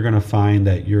 then you're going to find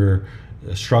that your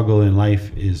struggle in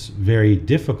life is very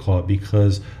difficult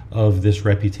because of this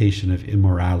reputation of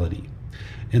immorality.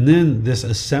 And then this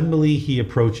assembly he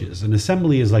approaches. An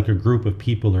assembly is like a group of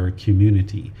people or a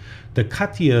community. The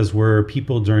Khattiyas were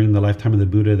people during the lifetime of the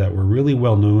Buddha that were really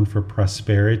well known for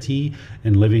prosperity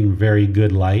and living very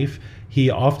good life. He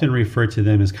often referred to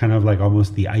them as kind of like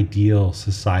almost the ideal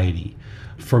society.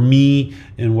 For me,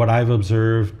 and what I've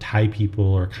observed, Thai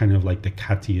people are kind of like the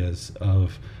Khattiyas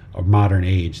of modern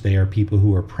age. They are people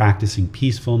who are practicing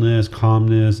peacefulness,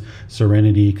 calmness,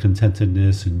 serenity,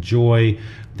 contentedness, and joy.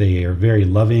 They are very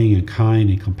loving and kind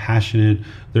and compassionate.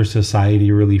 Their society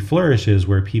really flourishes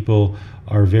where people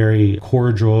are very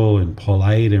cordial and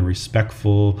polite and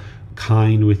respectful,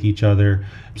 kind with each other.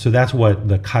 So that's what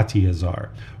the Khattiyas are.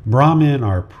 Brahmin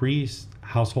are priests,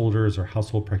 householders or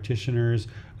household practitioners.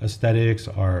 Ascetics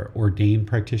are ordained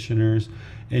practitioners.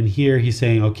 And here he's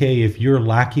saying, okay, if you're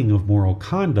lacking of moral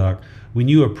conduct, when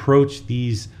you approach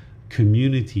these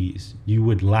communities, you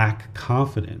would lack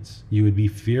confidence. You would be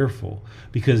fearful,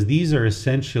 because these are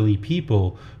essentially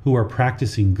people who are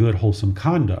practicing good, wholesome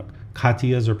conduct.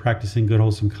 Khattiyas are practicing good,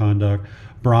 wholesome conduct.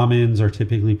 Brahmins are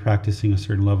typically practicing a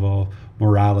certain level of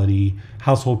morality.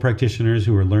 Household practitioners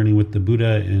who are learning with the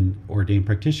Buddha, and ordained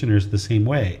practitioners the same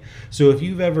way. So if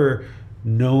you've ever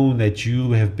known that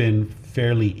you have been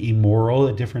fairly immoral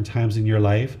at different times in your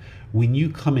life, when you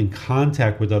come in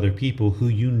contact with other people who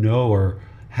you know or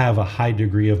have a high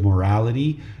degree of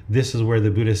morality, this is where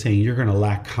the Buddha is saying you're going to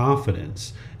lack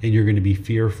confidence and you're going to be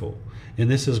fearful.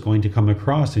 And this is going to come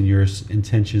across in your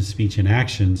intentions, speech, and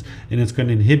actions, and it's going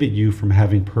to inhibit you from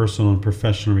having personal and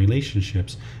professional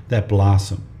relationships that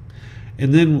blossom.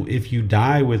 And then if you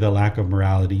die with a lack of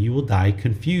morality, you will die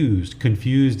confused.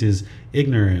 Confused is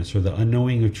ignorance or the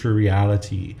unknowing of true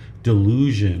reality,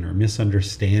 delusion or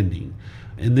misunderstanding.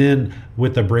 And then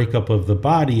with the breakup of the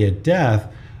body at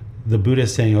death, the Buddha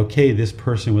is saying, okay, this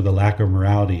person with a lack of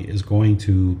morality is going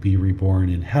to be reborn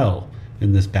in hell,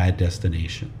 in this bad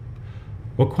destination.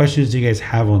 What questions do you guys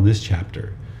have on this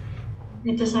chapter?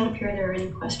 It does not appear there are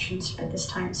any questions at this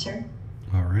time, sir.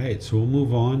 All right, so we'll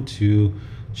move on to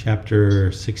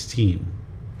chapter 16.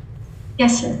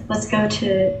 Yes, sir. Let's go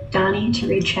to Donnie to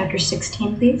read chapter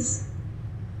 16, please.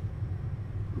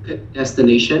 Okay.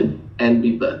 Destination and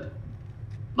rebirth.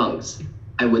 Monks,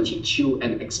 I will teach you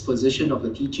an exposition of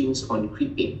the teachings on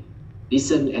creeping.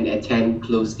 Listen and attend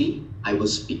closely. I will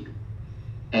speak.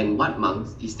 And what,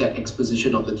 monks, is that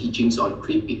exposition of the teachings on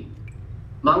creeping?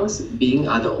 Monks, being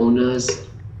are the owners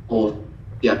of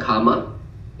their karma,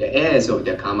 the heirs of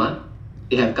their karma.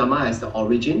 They have karma as the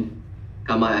origin,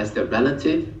 karma as the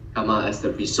relative, karma as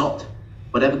the result.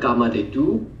 Whatever karma they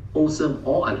do, wholesome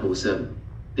or unwholesome,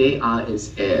 they are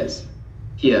its heirs.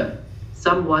 Here,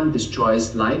 someone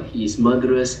destroys life, he is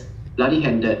murderous,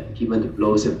 bloody-handed, given to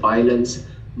blows and violence,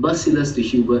 merciless to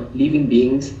human living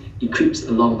beings, he creeps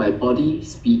along by body,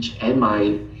 speech, and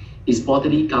mind. His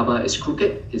bodily karma is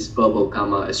crooked, his verbal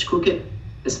karma is crooked,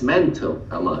 his mental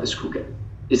karma is crooked,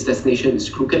 his destination is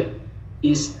crooked,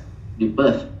 his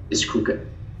rebirth is crooked.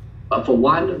 But for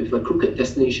one with a crooked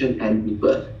destination and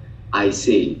rebirth, I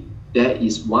say there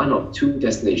is one of two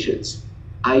destinations,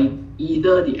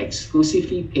 either the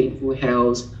exclusively painful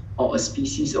hells or a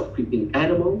species of creeping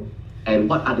animal. And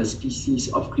what are the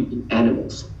species of creeping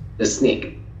animals? The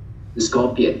snake, the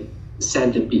scorpion, the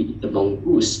centipede, the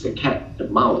mongoose, the cat, the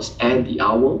mouse, and the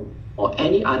owl, or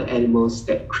any other animals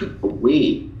that creep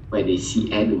away when they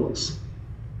see animals.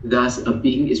 Thus, a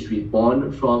being is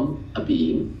reborn from a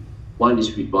being. One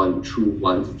is reborn through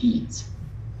one's deeds.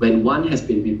 When one has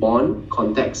been reborn,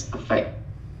 context affect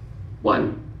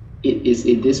one. It is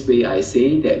in this way I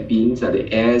say that beings are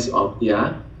the heirs of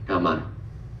their karma.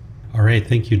 All right,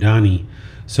 thank you, Donnie.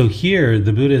 So here,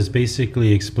 the Buddha is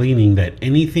basically explaining that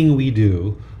anything we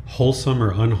do, wholesome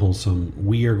or unwholesome,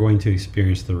 we are going to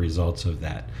experience the results of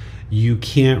that. You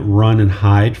can't run and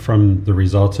hide from the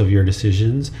results of your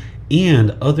decisions,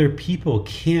 and other people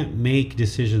can't make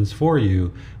decisions for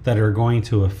you that are going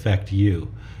to affect you.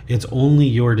 It's only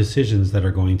your decisions that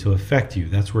are going to affect you.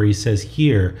 That's where he says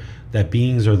here that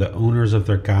beings are the owners of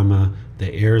their karma,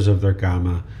 the heirs of their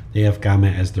karma. They have karma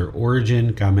as their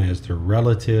origin, karma as their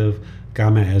relative,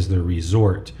 karma as their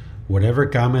resort. Whatever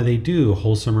karma they do,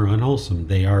 wholesome or unwholesome,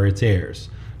 they are its heirs.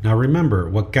 Now remember,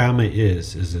 what karma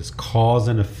is its cause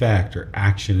and effect, or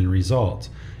action and result.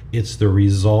 It's the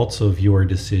results of your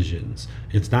decisions.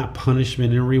 It's not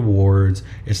punishment and rewards.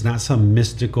 It's not some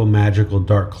mystical, magical,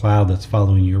 dark cloud that's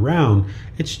following you around.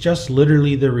 It's just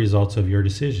literally the results of your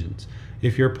decisions.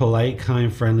 If you're polite,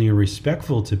 kind, friendly, and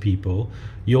respectful to people,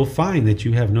 you'll find that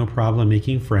you have no problem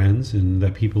making friends, and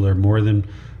that people are more than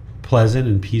pleasant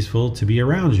and peaceful to be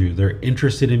around you. They're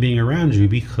interested in being around you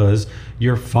because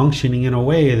you're functioning in a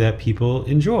way that people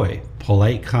enjoy.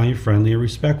 Polite, kind, friendly, and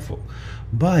respectful.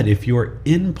 But if you're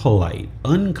impolite,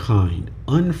 unkind,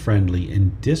 unfriendly,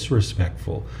 and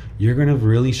disrespectful, you're going to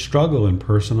really struggle in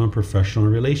personal and professional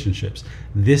relationships.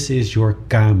 This is your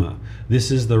karma.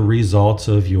 This is the results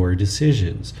of your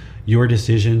decisions. Your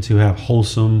decision to have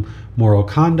wholesome moral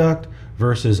conduct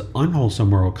versus unwholesome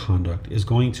moral conduct is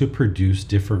going to produce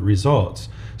different results.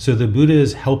 So the Buddha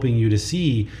is helping you to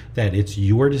see that it's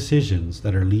your decisions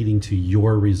that are leading to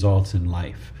your results in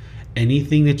life.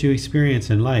 Anything that you experience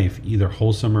in life, either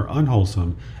wholesome or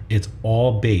unwholesome, it's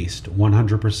all based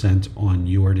 100% on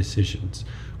your decisions.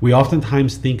 We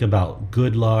oftentimes think about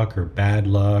good luck or bad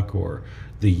luck, or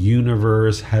the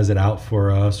universe has it out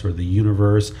for us, or the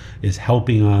universe is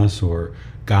helping us, or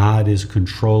God is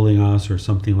controlling us, or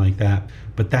something like that.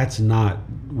 But that's not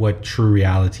what true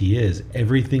reality is.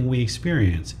 Everything we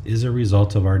experience is a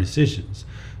result of our decisions.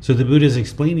 So the Buddha is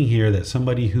explaining here that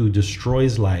somebody who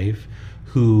destroys life,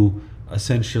 who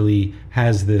essentially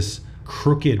has this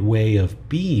crooked way of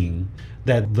being,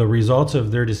 that the results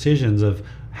of their decisions of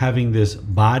having this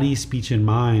body, speech, and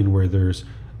mind where there's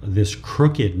this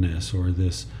crookedness or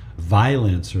this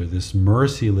violence or this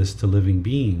merciless to living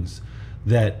beings,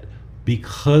 that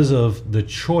because of the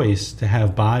choice to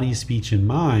have body, speech, and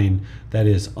mind that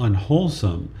is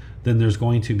unwholesome, then there's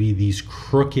going to be these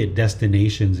crooked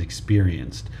destinations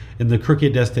experienced. And the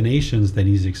crooked destinations that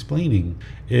he's explaining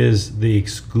is the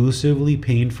exclusively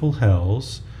painful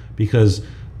hells, because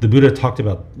the Buddha talked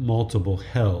about multiple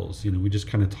hells. We just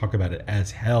kind of talk about it as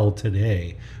hell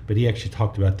today, but he actually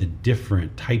talked about the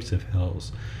different types of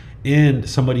hells. And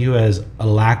somebody who has a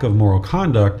lack of moral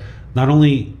conduct, not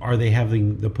only are they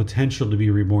having the potential to be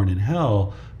reborn in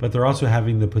hell, but they're also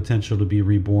having the potential to be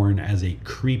reborn as a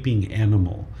creeping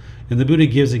animal. And the Buddha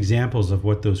gives examples of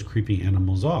what those creeping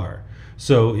animals are.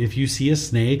 So if you see a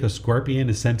snake, a scorpion,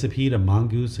 a centipede, a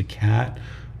mongoose, a cat,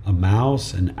 a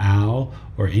mouse, an owl,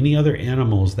 or any other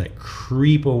animals that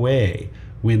creep away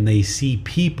when they see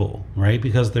people, right?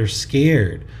 Because they're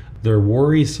scared, they're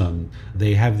worrisome,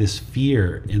 they have this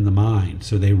fear in the mind,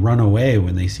 so they run away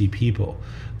when they see people.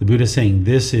 The Buddha is saying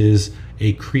this is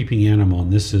a creeping animal,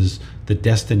 and this is the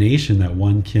destination that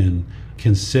one can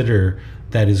consider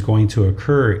that is going to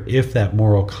occur if that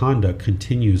moral conduct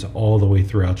continues all the way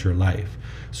throughout your life.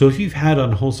 So if you've had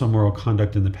unwholesome moral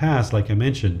conduct in the past, like I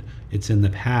mentioned, it's in the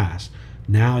past.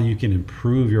 Now you can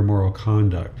improve your moral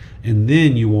conduct, and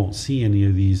then you won't see any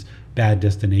of these bad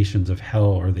destinations of hell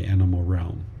or the animal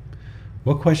realm.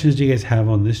 What questions do you guys have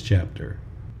on this chapter?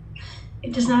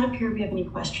 It does not appear we have any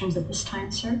questions at this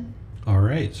time, sir. All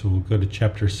right, so we'll go to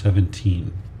chapter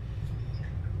 17.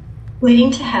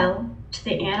 Leading to hell, to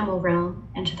the animal realm,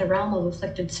 and to the realm of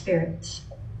afflicted spirits.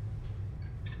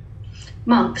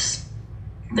 Monks,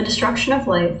 the destruction of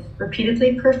life,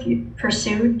 repeatedly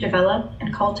pursued, developed,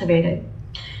 and cultivated,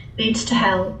 leads to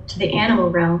hell, to the animal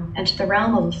realm, and to the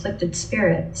realm of afflicted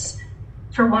spirits.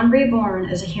 For one reborn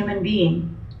as a human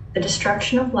being, the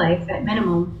destruction of life at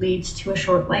minimum leads to a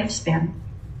short lifespan.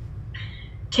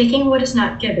 Taking what is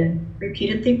not given,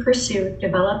 repeatedly pursued,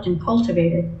 developed, and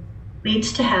cultivated,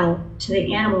 leads to hell, to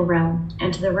the animal realm,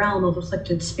 and to the realm of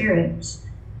afflicted spirits.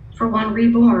 For one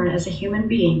reborn as a human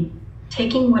being,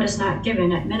 taking what is not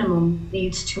given at minimum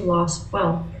leads to loss of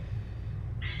wealth.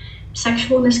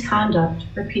 Sexual misconduct,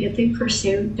 repeatedly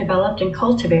pursued, developed, and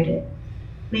cultivated,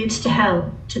 leads to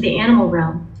hell, to the animal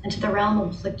realm, and to the realm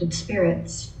of afflicted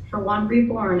spirits. For one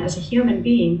reborn as a human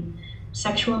being,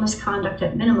 sexual misconduct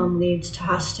at minimum leads to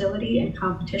hostility and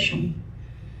competition.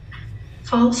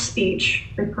 False speech,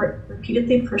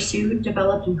 repeatedly pursued,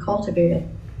 developed, and cultivated,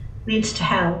 leads to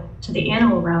hell, to the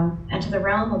animal realm, and to the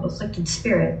realm of afflicted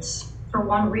spirits. For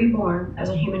one reborn as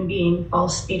a human being,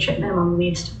 false speech at minimum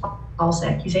leads to false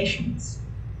accusations.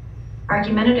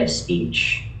 Argumentative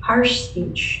speech, harsh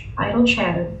speech, idle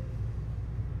chatter,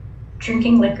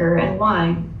 drinking liquor and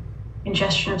wine,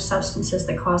 ingestion of substances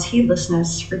that cause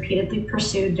heedlessness, repeatedly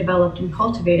pursued, developed, and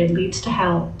cultivated, leads to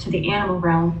hell, to the animal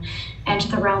realm, and to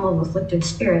the realm of afflicted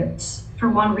spirits. For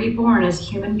one reborn as a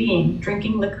human being,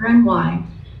 drinking liquor and wine,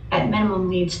 at minimum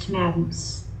leads to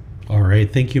madness. All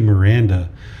right. Thank you, Miranda.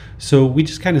 So we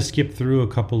just kind of skipped through a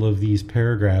couple of these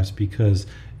paragraphs because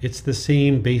it's the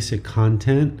same basic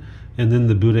content. And then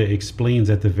the Buddha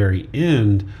explains at the very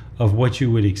end of what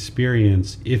you would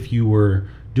experience if you were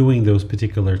doing those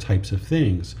particular types of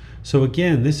things. So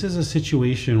again, this is a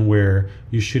situation where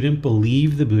you shouldn't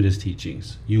believe the Buddha's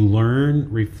teachings. You learn,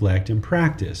 reflect, and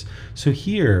practice. So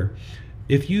here,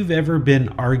 if you've ever been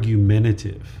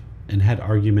argumentative and had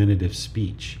argumentative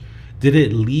speech, did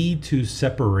it lead to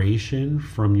separation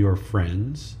from your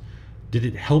friends? Did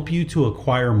it help you to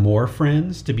acquire more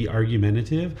friends to be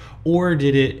argumentative? Or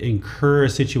did it incur a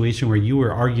situation where you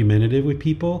were argumentative with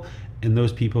people and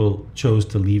those people chose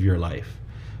to leave your life?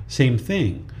 Same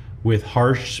thing with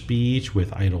harsh speech,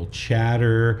 with idle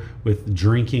chatter, with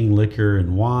drinking liquor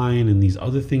and wine, and these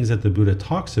other things that the Buddha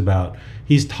talks about.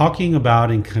 He's talking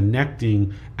about and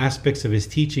connecting aspects of his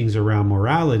teachings around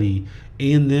morality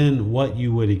and then what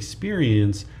you would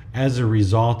experience as a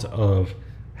result of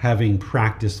having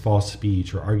practiced false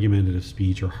speech or argumentative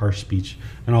speech or harsh speech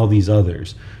and all these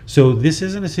others. So this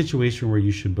isn't a situation where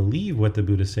you should believe what the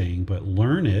Buddha is saying, but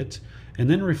learn it and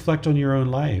then reflect on your own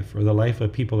life or the life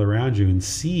of people around you and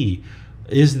see,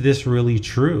 is this really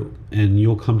true? And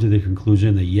you'll come to the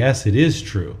conclusion that yes, it is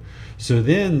true. So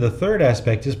then the third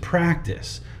aspect is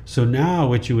practice. So now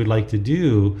what you would like to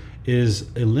do is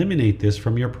eliminate this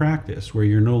from your practice, where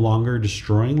you're no longer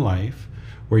destroying life,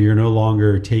 where you're no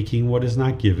longer taking what is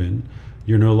not given,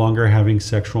 you're no longer having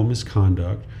sexual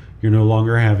misconduct, you're no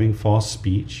longer having false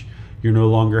speech, you're no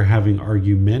longer having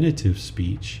argumentative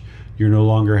speech, you're no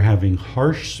longer having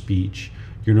harsh speech,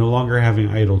 you're no longer having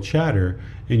idle chatter,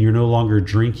 and you're no longer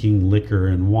drinking liquor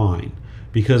and wine.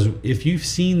 Because if you've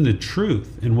seen the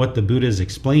truth in what the Buddha is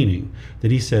explaining,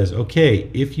 that he says, okay,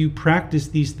 if you practice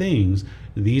these things,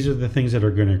 these are the things that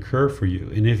are going to occur for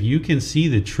you. And if you can see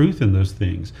the truth in those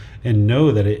things and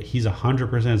know that he's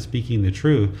 100% speaking the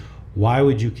truth, why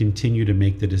would you continue to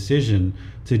make the decision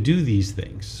to do these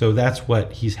things? So that's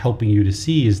what he's helping you to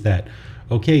see, is that,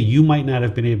 okay, you might not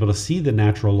have been able to see the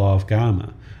natural law of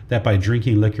karma, that by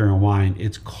drinking liquor and wine,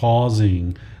 it's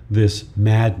causing this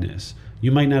madness.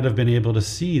 You might not have been able to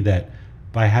see that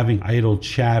by having idle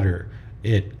chatter,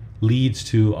 it leads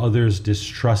to others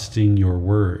distrusting your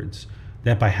words.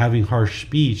 That by having harsh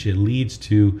speech, it leads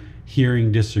to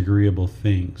hearing disagreeable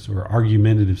things, or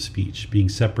argumentative speech, being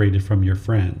separated from your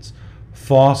friends.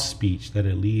 False speech, that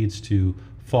it leads to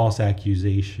false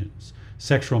accusations.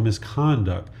 Sexual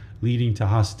misconduct, leading to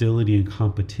hostility and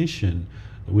competition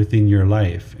within your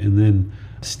life. And then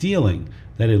stealing,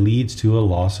 that it leads to a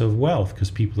loss of wealth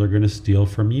because people are going to steal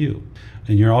from you.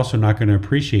 And you're also not going to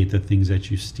appreciate the things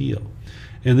that you steal.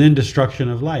 And then destruction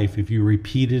of life. If you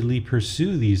repeatedly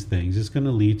pursue these things, it's going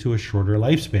to lead to a shorter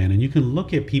lifespan. And you can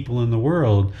look at people in the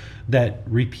world that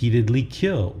repeatedly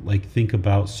kill. Like, think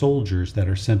about soldiers that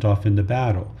are sent off into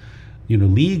battle. You know,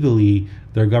 legally,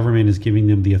 their government is giving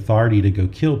them the authority to go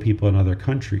kill people in other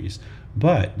countries.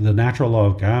 But the natural law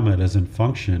of karma doesn't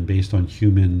function based on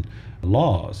human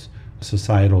laws,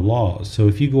 societal laws. So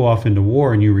if you go off into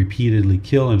war and you repeatedly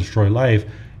kill and destroy life,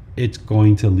 it's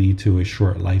going to lead to a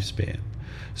short lifespan.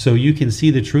 So you can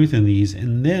see the truth in these,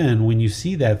 and then when you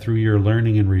see that through your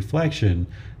learning and reflection,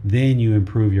 then you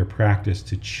improve your practice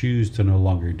to choose to no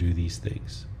longer do these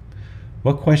things.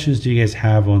 What questions do you guys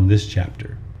have on this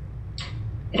chapter?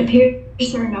 It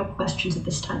appears there are no questions at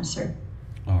this time, sir.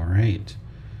 All right.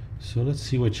 So let's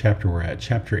see what chapter we're at.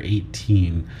 Chapter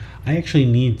 18. I actually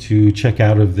need to check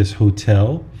out of this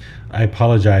hotel. I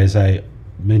apologize. I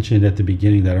mentioned at the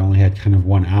beginning that I only had kind of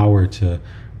 1 hour to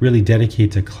really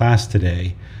dedicate to class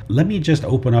today. Let me just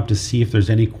open up to see if there's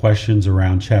any questions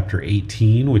around chapter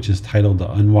 18, which is titled The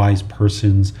Unwise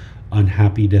Person's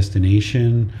Unhappy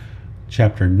Destination.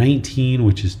 Chapter 19,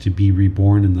 which is to be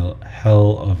reborn in the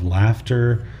hell of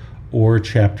laughter. Or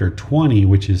chapter 20,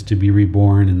 which is to be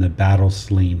reborn in the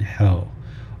battle-slain hell.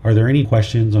 Are there any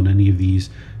questions on any of these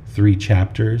 3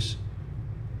 chapters?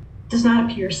 Does not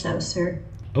appear so, sir.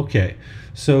 Okay,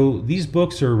 so these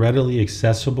books are readily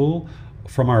accessible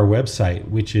from our website,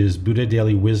 which is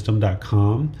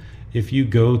buddhadailywisdom.com. If you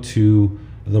go to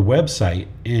the website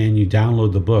and you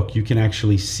download the book, you can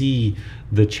actually see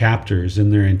the chapters in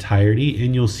their entirety,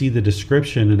 and you'll see the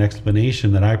description and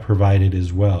explanation that I provided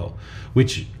as well,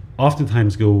 which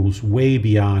oftentimes goes way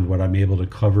beyond what I'm able to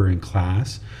cover in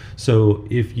class. So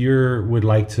if you would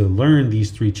like to learn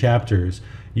these 3 chapters,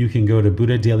 you can go to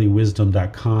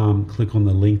buddhadailywisdom.com, click on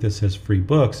the link that says free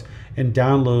books, and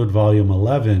download volume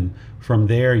 11. From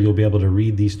there, you'll be able to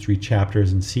read these 3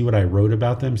 chapters and see what I wrote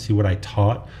about them, see what I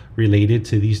taught related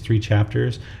to these 3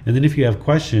 chapters. And then if you have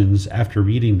questions after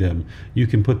reading them, you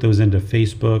can put those into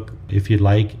Facebook if you'd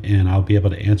like, and I'll be able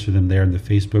to answer them there in the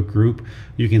Facebook group.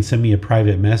 You can send me a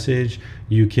private message,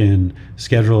 you can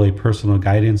schedule a personal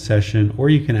guidance session, or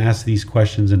you can ask these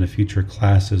questions in a future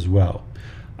class as well.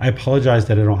 I apologize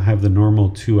that I don't have the normal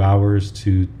 2 hours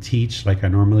to teach like I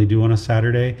normally do on a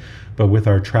Saturday, but with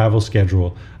our travel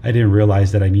schedule, I didn't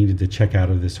realize that I needed to check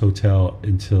out of this hotel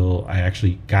until I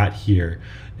actually got here,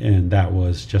 and that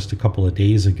was just a couple of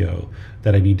days ago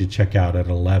that I need to check out at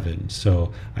 11.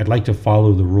 So I'd like to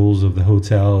follow the rules of the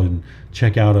hotel and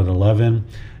check out at 11,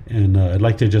 and I'd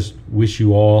like to just wish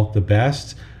you all the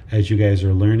best as you guys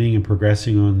are learning and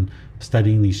progressing on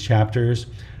studying these chapters.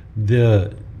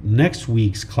 The next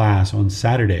week's class on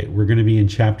Saturday, we're going to be in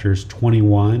chapters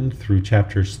 21 through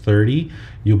chapters 30.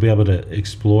 You'll be able to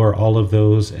explore all of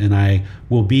those, and I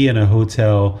will be in a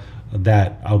hotel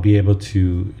that I'll be able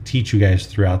to teach you guys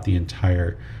throughout the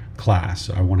entire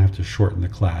class. I won't have to shorten the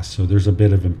class, so there's a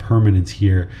bit of impermanence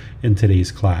here in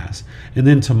today's class. And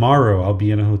then tomorrow I'll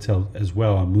be in a hotel as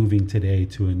well. I'm moving today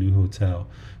to a new hotel,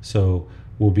 so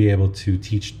we'll be able to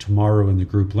teach tomorrow in the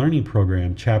group learning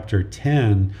program chapter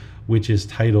 10, which is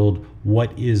titled,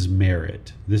 What is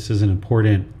Merit? This is an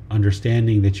important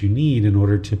understanding that you need in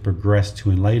order to progress to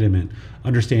enlightenment,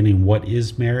 understanding what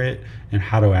is merit and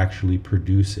how to actually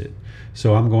produce it.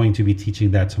 So I'm going to be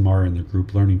teaching that tomorrow in the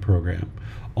group learning program.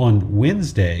 On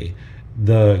Wednesday,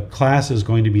 the class is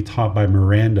going to be taught by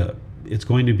Miranda. It's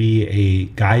going to be a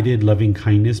guided loving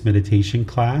kindness meditation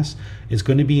class. It's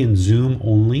going to be in Zoom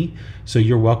only, so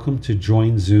you're welcome to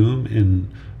join Zoom and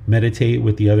meditate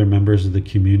with the other members of the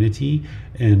community,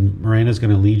 and Miranda's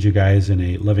going to lead you guys in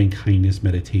a loving kindness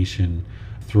meditation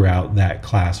throughout that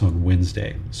class on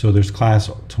Wednesday. So there's class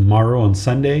tomorrow on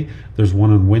Sunday, there's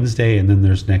one on Wednesday, and then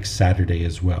there's next Saturday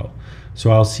as well.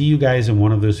 So I'll see you guys in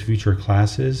one of those future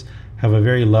classes. Have a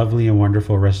very lovely and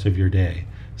wonderful rest of your day.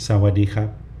 Sawadee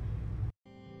khap.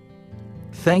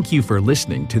 Thank you for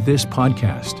listening to this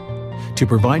podcast. To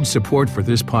provide support for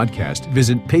this podcast,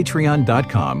 visit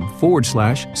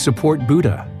patreon.com/support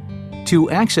Buddha. To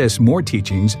access more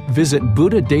teachings, visit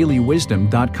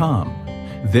buddhadailywisdom.com.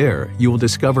 There, you will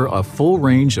discover a full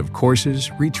range of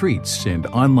courses, retreats, and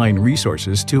online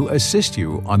resources to assist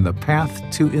you on the path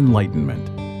to enlightenment.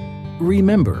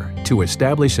 Remember to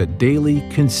establish a daily,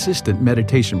 consistent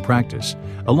meditation practice,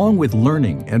 along with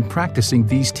learning and practicing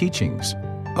these teachings.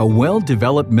 A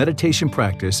well-developed meditation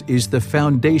practice is the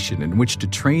foundation in which to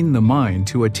train the mind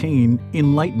to attain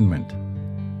enlightenment.